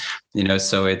Earth,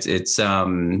 so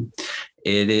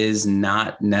it is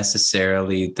not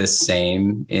necessarily the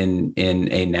same in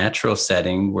a natural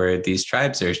setting where these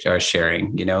tribes are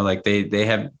sharing, they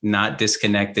have not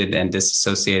disconnected and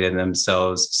disassociated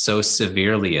themselves so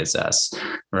severely as us,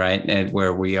 right? And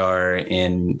where we are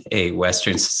in a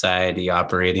Western society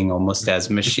operating almost as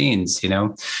machines,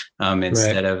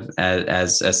 instead of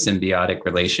as a symbiotic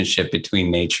relationship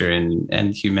between nature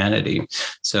and humanity.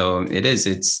 So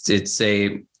it's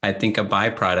I think a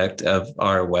byproduct of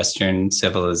our Western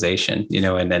civilization,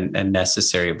 and then a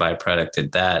necessary byproduct of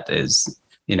that is,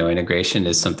 integration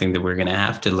is something that we're going to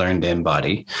have to learn to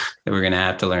embody, that we're going to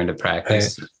have to learn to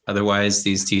practice. Right. Otherwise,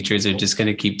 these teachers are just going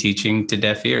to keep teaching to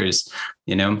deaf ears,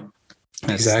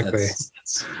 Exactly.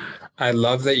 I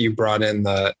love that you brought in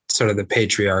the sort of the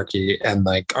patriarchy and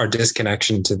our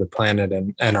disconnection to the planet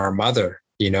and our mother,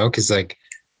 because I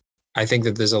think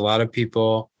that there's a lot of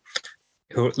people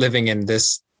who are living in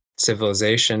this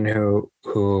civilization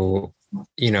who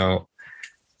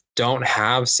don't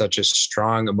have such a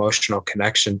strong emotional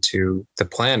connection to the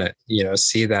planet,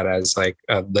 see that as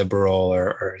a liberal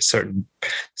or a certain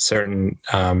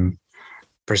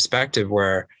perspective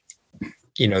where,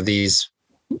 these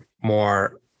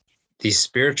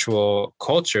spiritual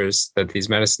cultures that these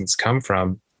medicines come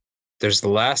from, there's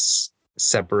less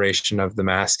separation of the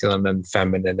masculine and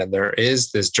feminine, and there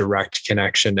is this direct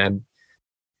connection, and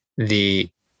the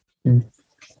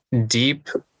deep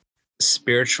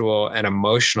spiritual and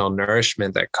emotional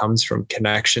nourishment that comes from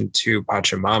connection to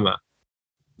Pachamama,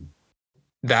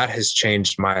 that has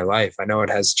changed my life. I know it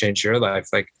has changed your life.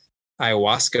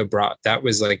 ayahuasca that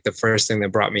was like the first thing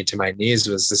that brought me to my knees,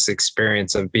 was this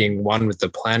experience of being one with the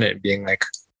planet, being like,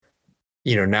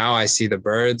 now I see the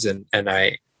birds and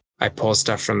I pull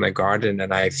stuff from the garden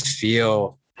and I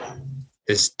feel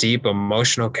this deep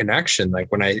emotional connection. Like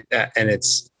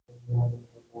it's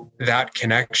that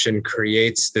connection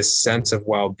creates this sense of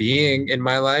well-being in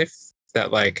my life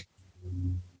that like,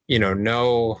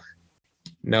 no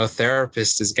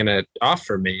therapist is going to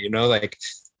offer me, like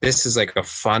this is like a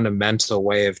fundamental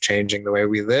way of changing the way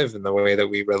we live and the way that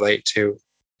we relate to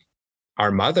our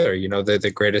mother,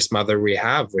 the greatest mother we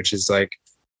have, which is like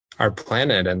our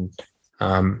planet. And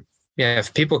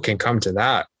if people can come to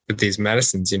that with these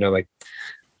medicines, like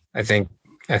I think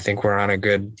we're on a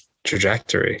good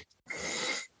trajectory.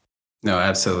 No,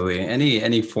 absolutely.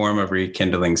 Any form of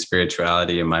rekindling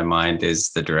spirituality in my mind is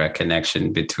the direct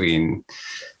connection between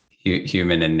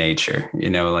human and nature,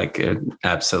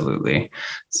 absolutely.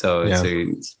 So,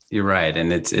 you're right.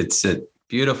 And it's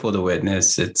beautiful to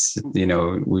witness. It's,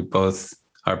 we both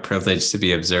are privileged to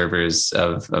be observers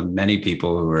of many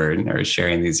people who are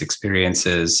sharing these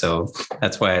experiences. So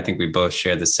that's why I think we both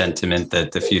share the sentiment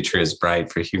that the future is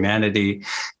bright for humanity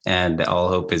and all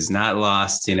hope is not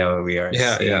lost. We are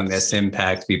seeing this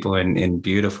impact people in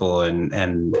beautiful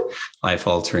and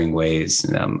life-altering ways,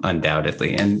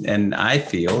 undoubtedly. And I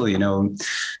feel,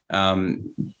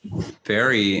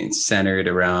 very centered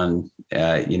around,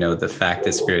 the fact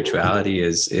that spirituality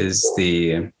is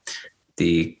the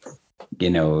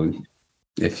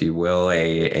if you will,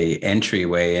 a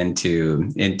entryway into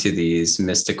these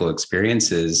mystical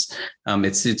experiences.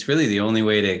 It's really the only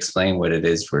way to explain what it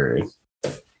is we're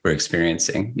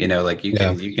experiencing.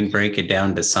 You can break it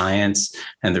down to science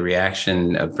and the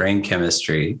reaction of brain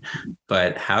chemistry,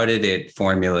 but how did it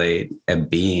formulate a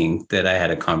being that I had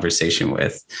a conversation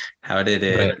with? How did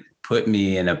it put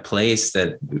me in a place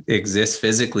that exists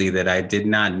physically that I did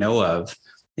not know of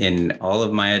in all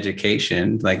of my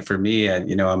education? Like for me,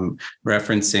 I'm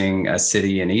referencing a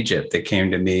city in Egypt that came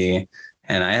to me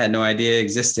and I had no idea it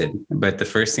existed. But the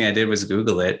first thing I did was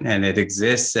Google it, and it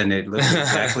exists and it looks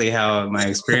exactly how my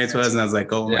experience was. And I was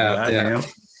like, oh my God,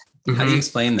 how do you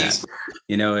explain that?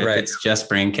 It's just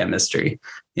brain chemistry.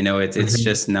 It's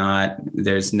just not,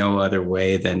 there's no other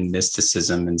way than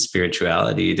mysticism and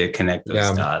spirituality to connect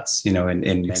those dots, in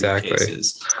many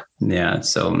cases. Yeah.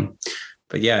 So,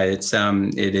 but yeah,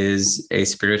 it is a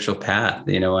spiritual path,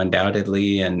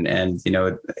 undoubtedly. And,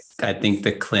 I think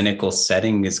the clinical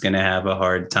setting is going to have a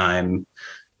hard time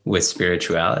with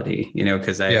spirituality,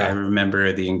 because I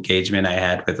remember the engagement I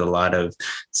had with a lot of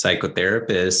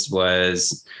psychotherapists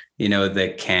was,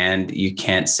 you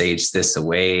can't sage this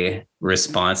away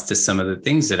response to some of the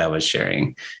things that I was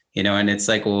sharing. And it's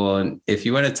like, well, if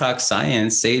you want to talk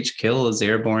science, sage kills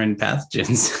airborne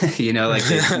pathogens,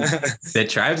 the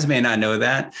tribes may not know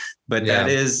that, but that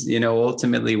is,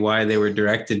 ultimately why they were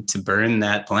directed to burn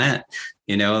that plant,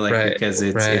 because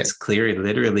it's clearly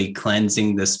literally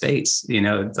cleansing the space,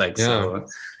 it's like, so,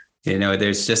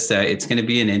 there's just it's going to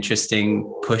be an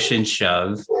interesting push and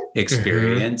shove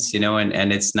experience,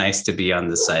 and it's nice to be on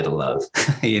the side of love,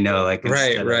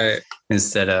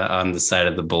 instead of on the side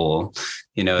of the bull,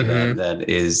 that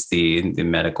is the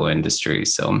medical industry.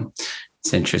 So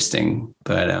it's interesting,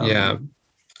 but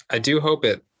I do hope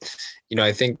it,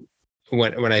 I think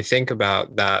when I think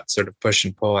about that sort of push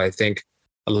and pull, I think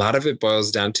a lot of it boils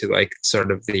down to like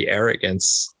sort of the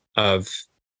arrogance of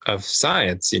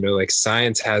science, like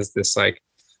science has this, like,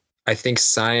 I think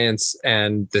science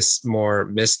and this more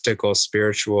mystical,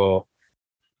 spiritual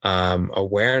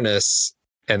awareness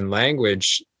and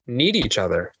language need each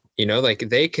other, like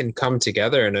they can come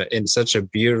together in such a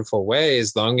beautiful way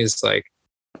as long as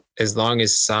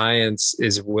science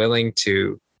is willing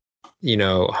to,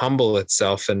 humble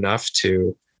itself enough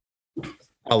to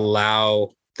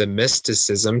allow the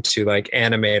mysticism to like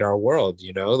animate our world,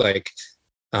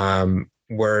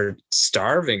 we're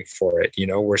starving for it,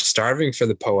 we're starving for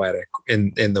the poetic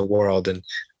in the world. And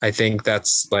I think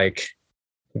that's like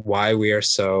why we are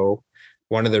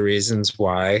one of the reasons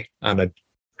why on a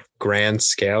grand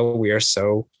scale, we are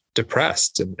so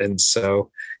depressed. And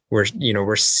so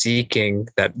we're seeking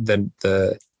that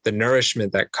the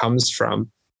nourishment that comes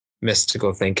from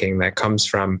mystical thinking, that comes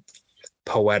from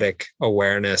poetic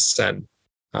awareness. And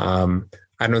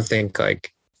I don't think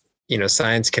like,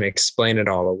 science can explain it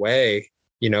all away,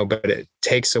 but it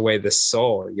takes away the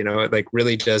soul, it like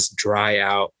really does dry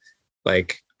out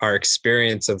like our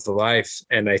experience of the life.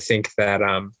 And I think that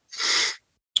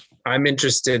I'm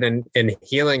interested in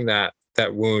healing that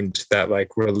wound, that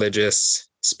like religious,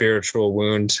 spiritual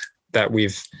wound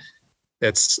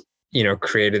that's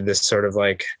created this sort of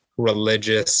like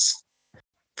religious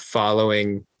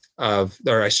following of,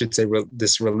 or I should say,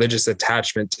 this religious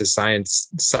attachment to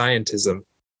scientism,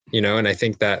 and I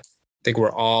think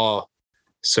we're all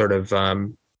sort of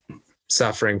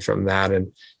suffering from that.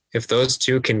 And if those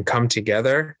two can come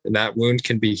together and that wound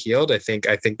can be healed, I think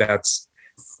that's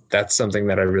something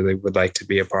that I really would like to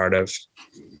be a part of.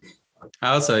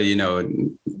 Also,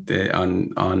 on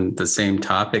the same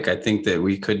topic, I think that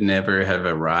we could never have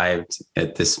arrived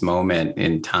at this moment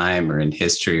in time or in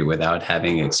history without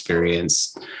having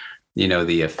experienced,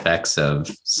 the effects of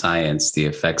science, the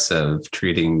effects of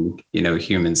treating,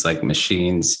 humans like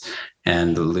machines,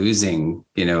 and losing,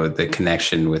 the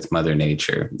connection with Mother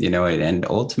Nature, and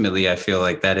ultimately I feel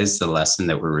like that is the lesson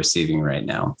that we're receiving right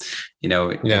now.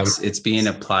 It's being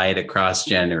applied across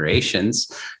generations,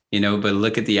 but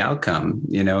look at the outcome.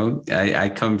 I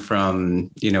come from,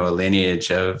 a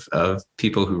lineage of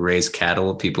people who raised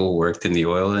cattle, people who worked in the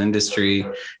oil industry,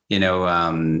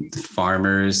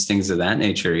 farmers, things of that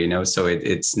nature, so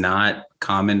it's not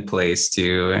commonplace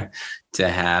to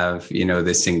have,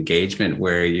 this engagement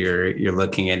where you're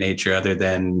looking at nature other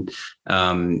than,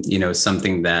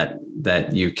 something that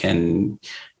you can,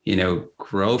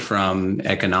 grow from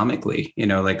economically,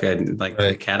 like right.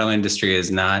 The cattle industry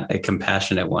is not a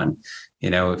compassionate one,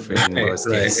 in most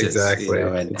cases, exactly.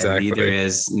 And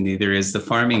neither is the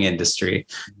farming industry,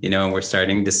 and we're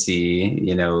starting to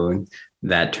see,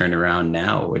 that turnaround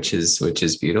now, which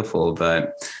is beautiful.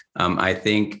 But I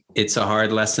think it's a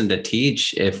hard lesson to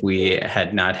teach if we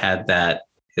had not had that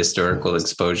historical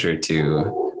exposure to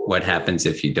what happens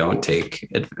if you don't take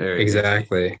it.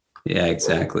 Exactly. Yeah,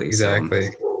 exactly. So,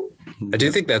 I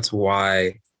do think that's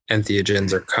why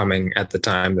entheogens are coming at the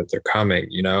time that they're coming,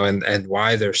 and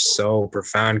why they're so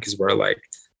profound, because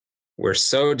we're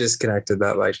so disconnected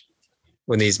that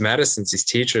when these medicines, these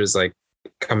teachers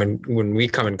when we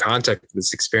come in contact with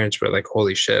this experience, we're like,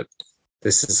 holy shit,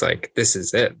 this is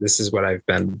it. This is what I've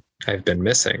been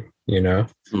missing,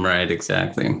 Right.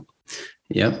 Exactly.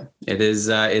 Yep. It is.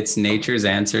 It's nature's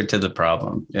answer to the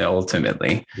problem,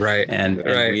 ultimately. Right. And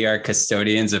we are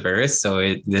custodians of Earth.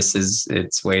 So this is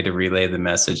its way to relay the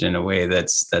message in a way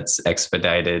that's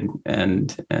expedited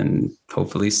and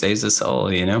hopefully saves us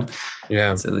all, Yeah.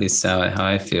 That's at least how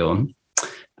I feel.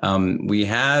 We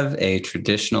have a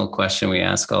traditional question we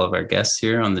ask all of our guests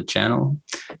here on the channel,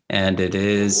 and it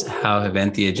is, how have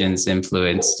entheogens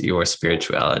influenced your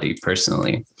spirituality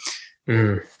personally?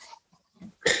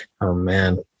 Oh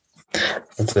man,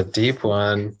 that's a deep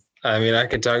one. I mean, I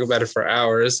could talk about it for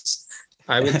hours.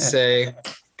 I would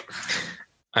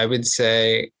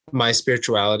say my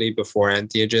spirituality before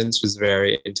entheogens was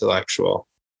very intellectual.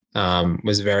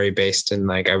 Was very based in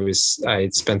I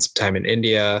spent some time in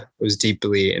India, was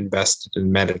deeply invested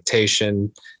in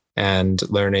meditation and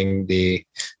studying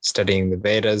the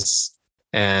Vedas,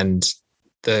 and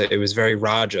it was very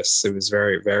rajas. It was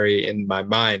very, very in my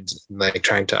mind,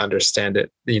 trying to understand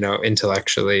it,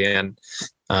 intellectually, and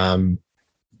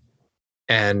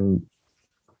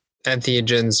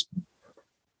entheogens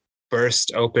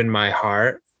burst open my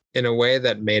heart in a way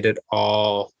that made it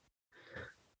all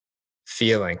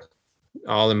feeling,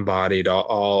 all embodied,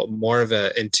 all more of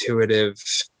a intuitive,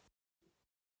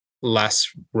 less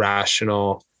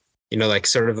rational,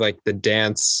 sort of the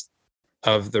dance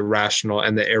of the rational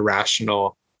and the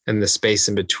irrational and the space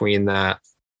in between that,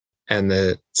 and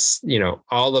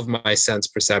all of my sense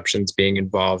perceptions being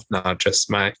involved, not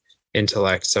just my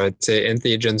intellect. So I'd say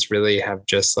entheogens really have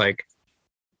just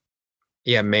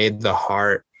made the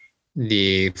heart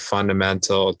the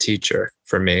fundamental teacher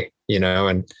for me,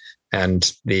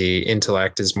 and the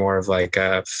intellect is more of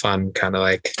a fun kind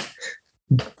of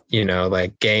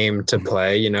game to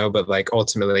play, but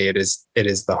ultimately it is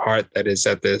the heart that is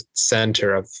at the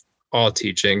center of all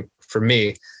teaching for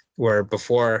me, where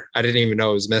before I didn't even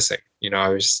know it was missing. I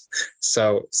was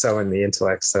so in the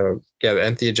intellect. So yeah, the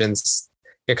entheogens,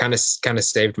 it kind of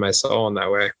saved my soul in that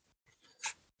way.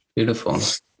 Beautiful.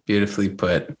 Beautifully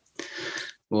put.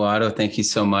 Well, Otto, thank you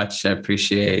so much. I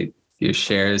appreciate your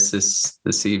shares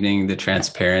this evening, the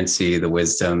transparency, the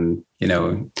wisdom,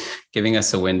 giving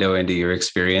us a window into your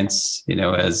experience,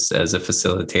 as a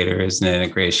facilitator, as an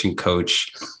integration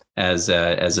coach, as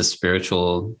a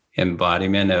spiritual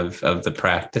embodiment of the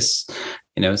practice,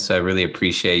 so I really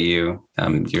appreciate you.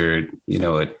 You're,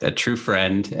 a true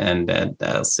friend, and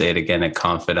I'll say it again, a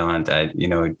confidant.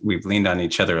 We've leaned on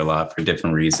each other a lot for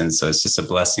different reasons. So it's just a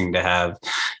blessing to have,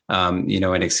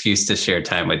 an excuse to share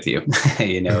time with you,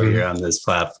 here on this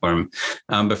platform.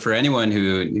 But for anyone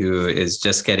who is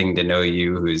just getting to know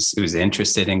you, who's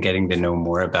interested in getting to know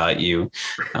more about you,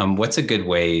 what's a good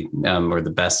way, or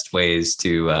the best ways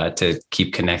to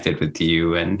keep connected with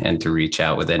you and to reach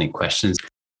out with any questions?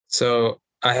 So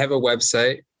I have a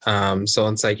website,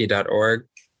 soulandpsyche.org.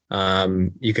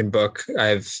 You can book. I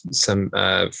have some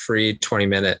free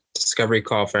 20-minute discovery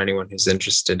call for anyone who's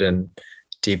interested in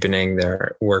deepening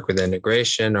their work with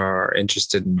integration or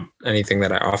interested in anything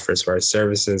that I offer as far as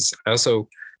services. I also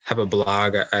have a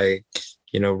blog. I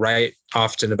write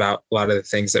often about a lot of the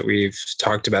things that we've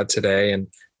talked about today, and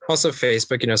also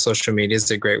Facebook. Social media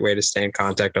is a great way to stay in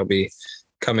contact. I'll be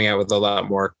coming out with a lot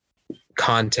more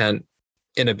content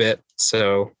in a bit.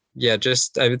 So yeah,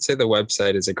 I would say the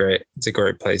website is a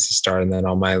great place to start, and then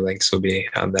all my links will be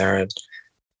on there. And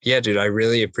yeah, dude, I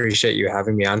really appreciate you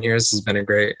having me on here. This has been a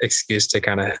great excuse to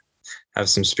kind of have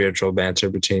some spiritual banter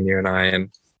between you and I, and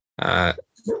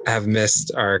have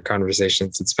missed our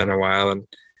conversations. It's been a while,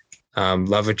 and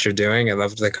love what you're doing. I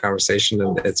loved the conversation,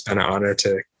 and it's been an honor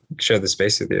to share the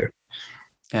space with you.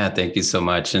 Yeah, thank you so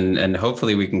much. And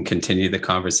hopefully we can continue the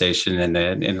conversation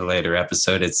in a later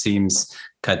episode. It seems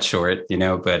cut short,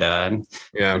 but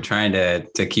we're trying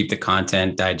to keep the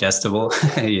content digestible,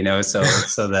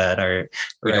 so that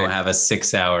we don't have a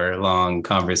 6-hour long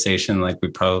conversation like we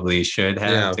probably should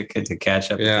have to catch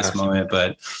up at this moment.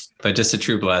 But just a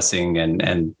true blessing.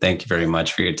 And thank you very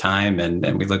much for your time.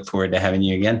 And we look forward to having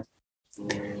you again.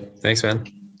 Thanks, man.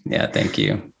 Yeah, thank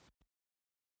you.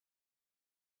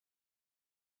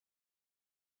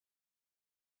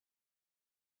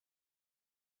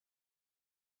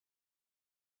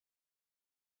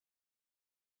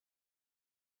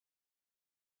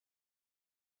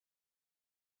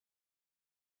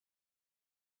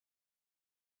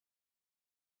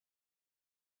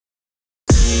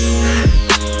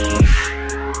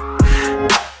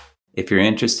 If you're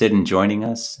interested in joining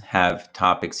us, have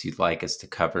topics you'd like us to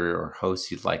cover, or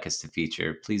hosts you'd like us to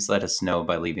feature, please let us know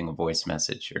by leaving a voice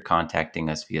message or contacting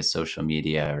us via social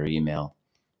media or email.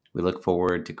 We look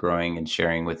forward to growing and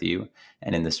sharing with you,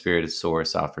 and in the spirit of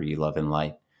Source, offer you love and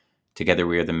light. Together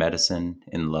we are the medicine,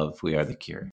 in love we are the cure.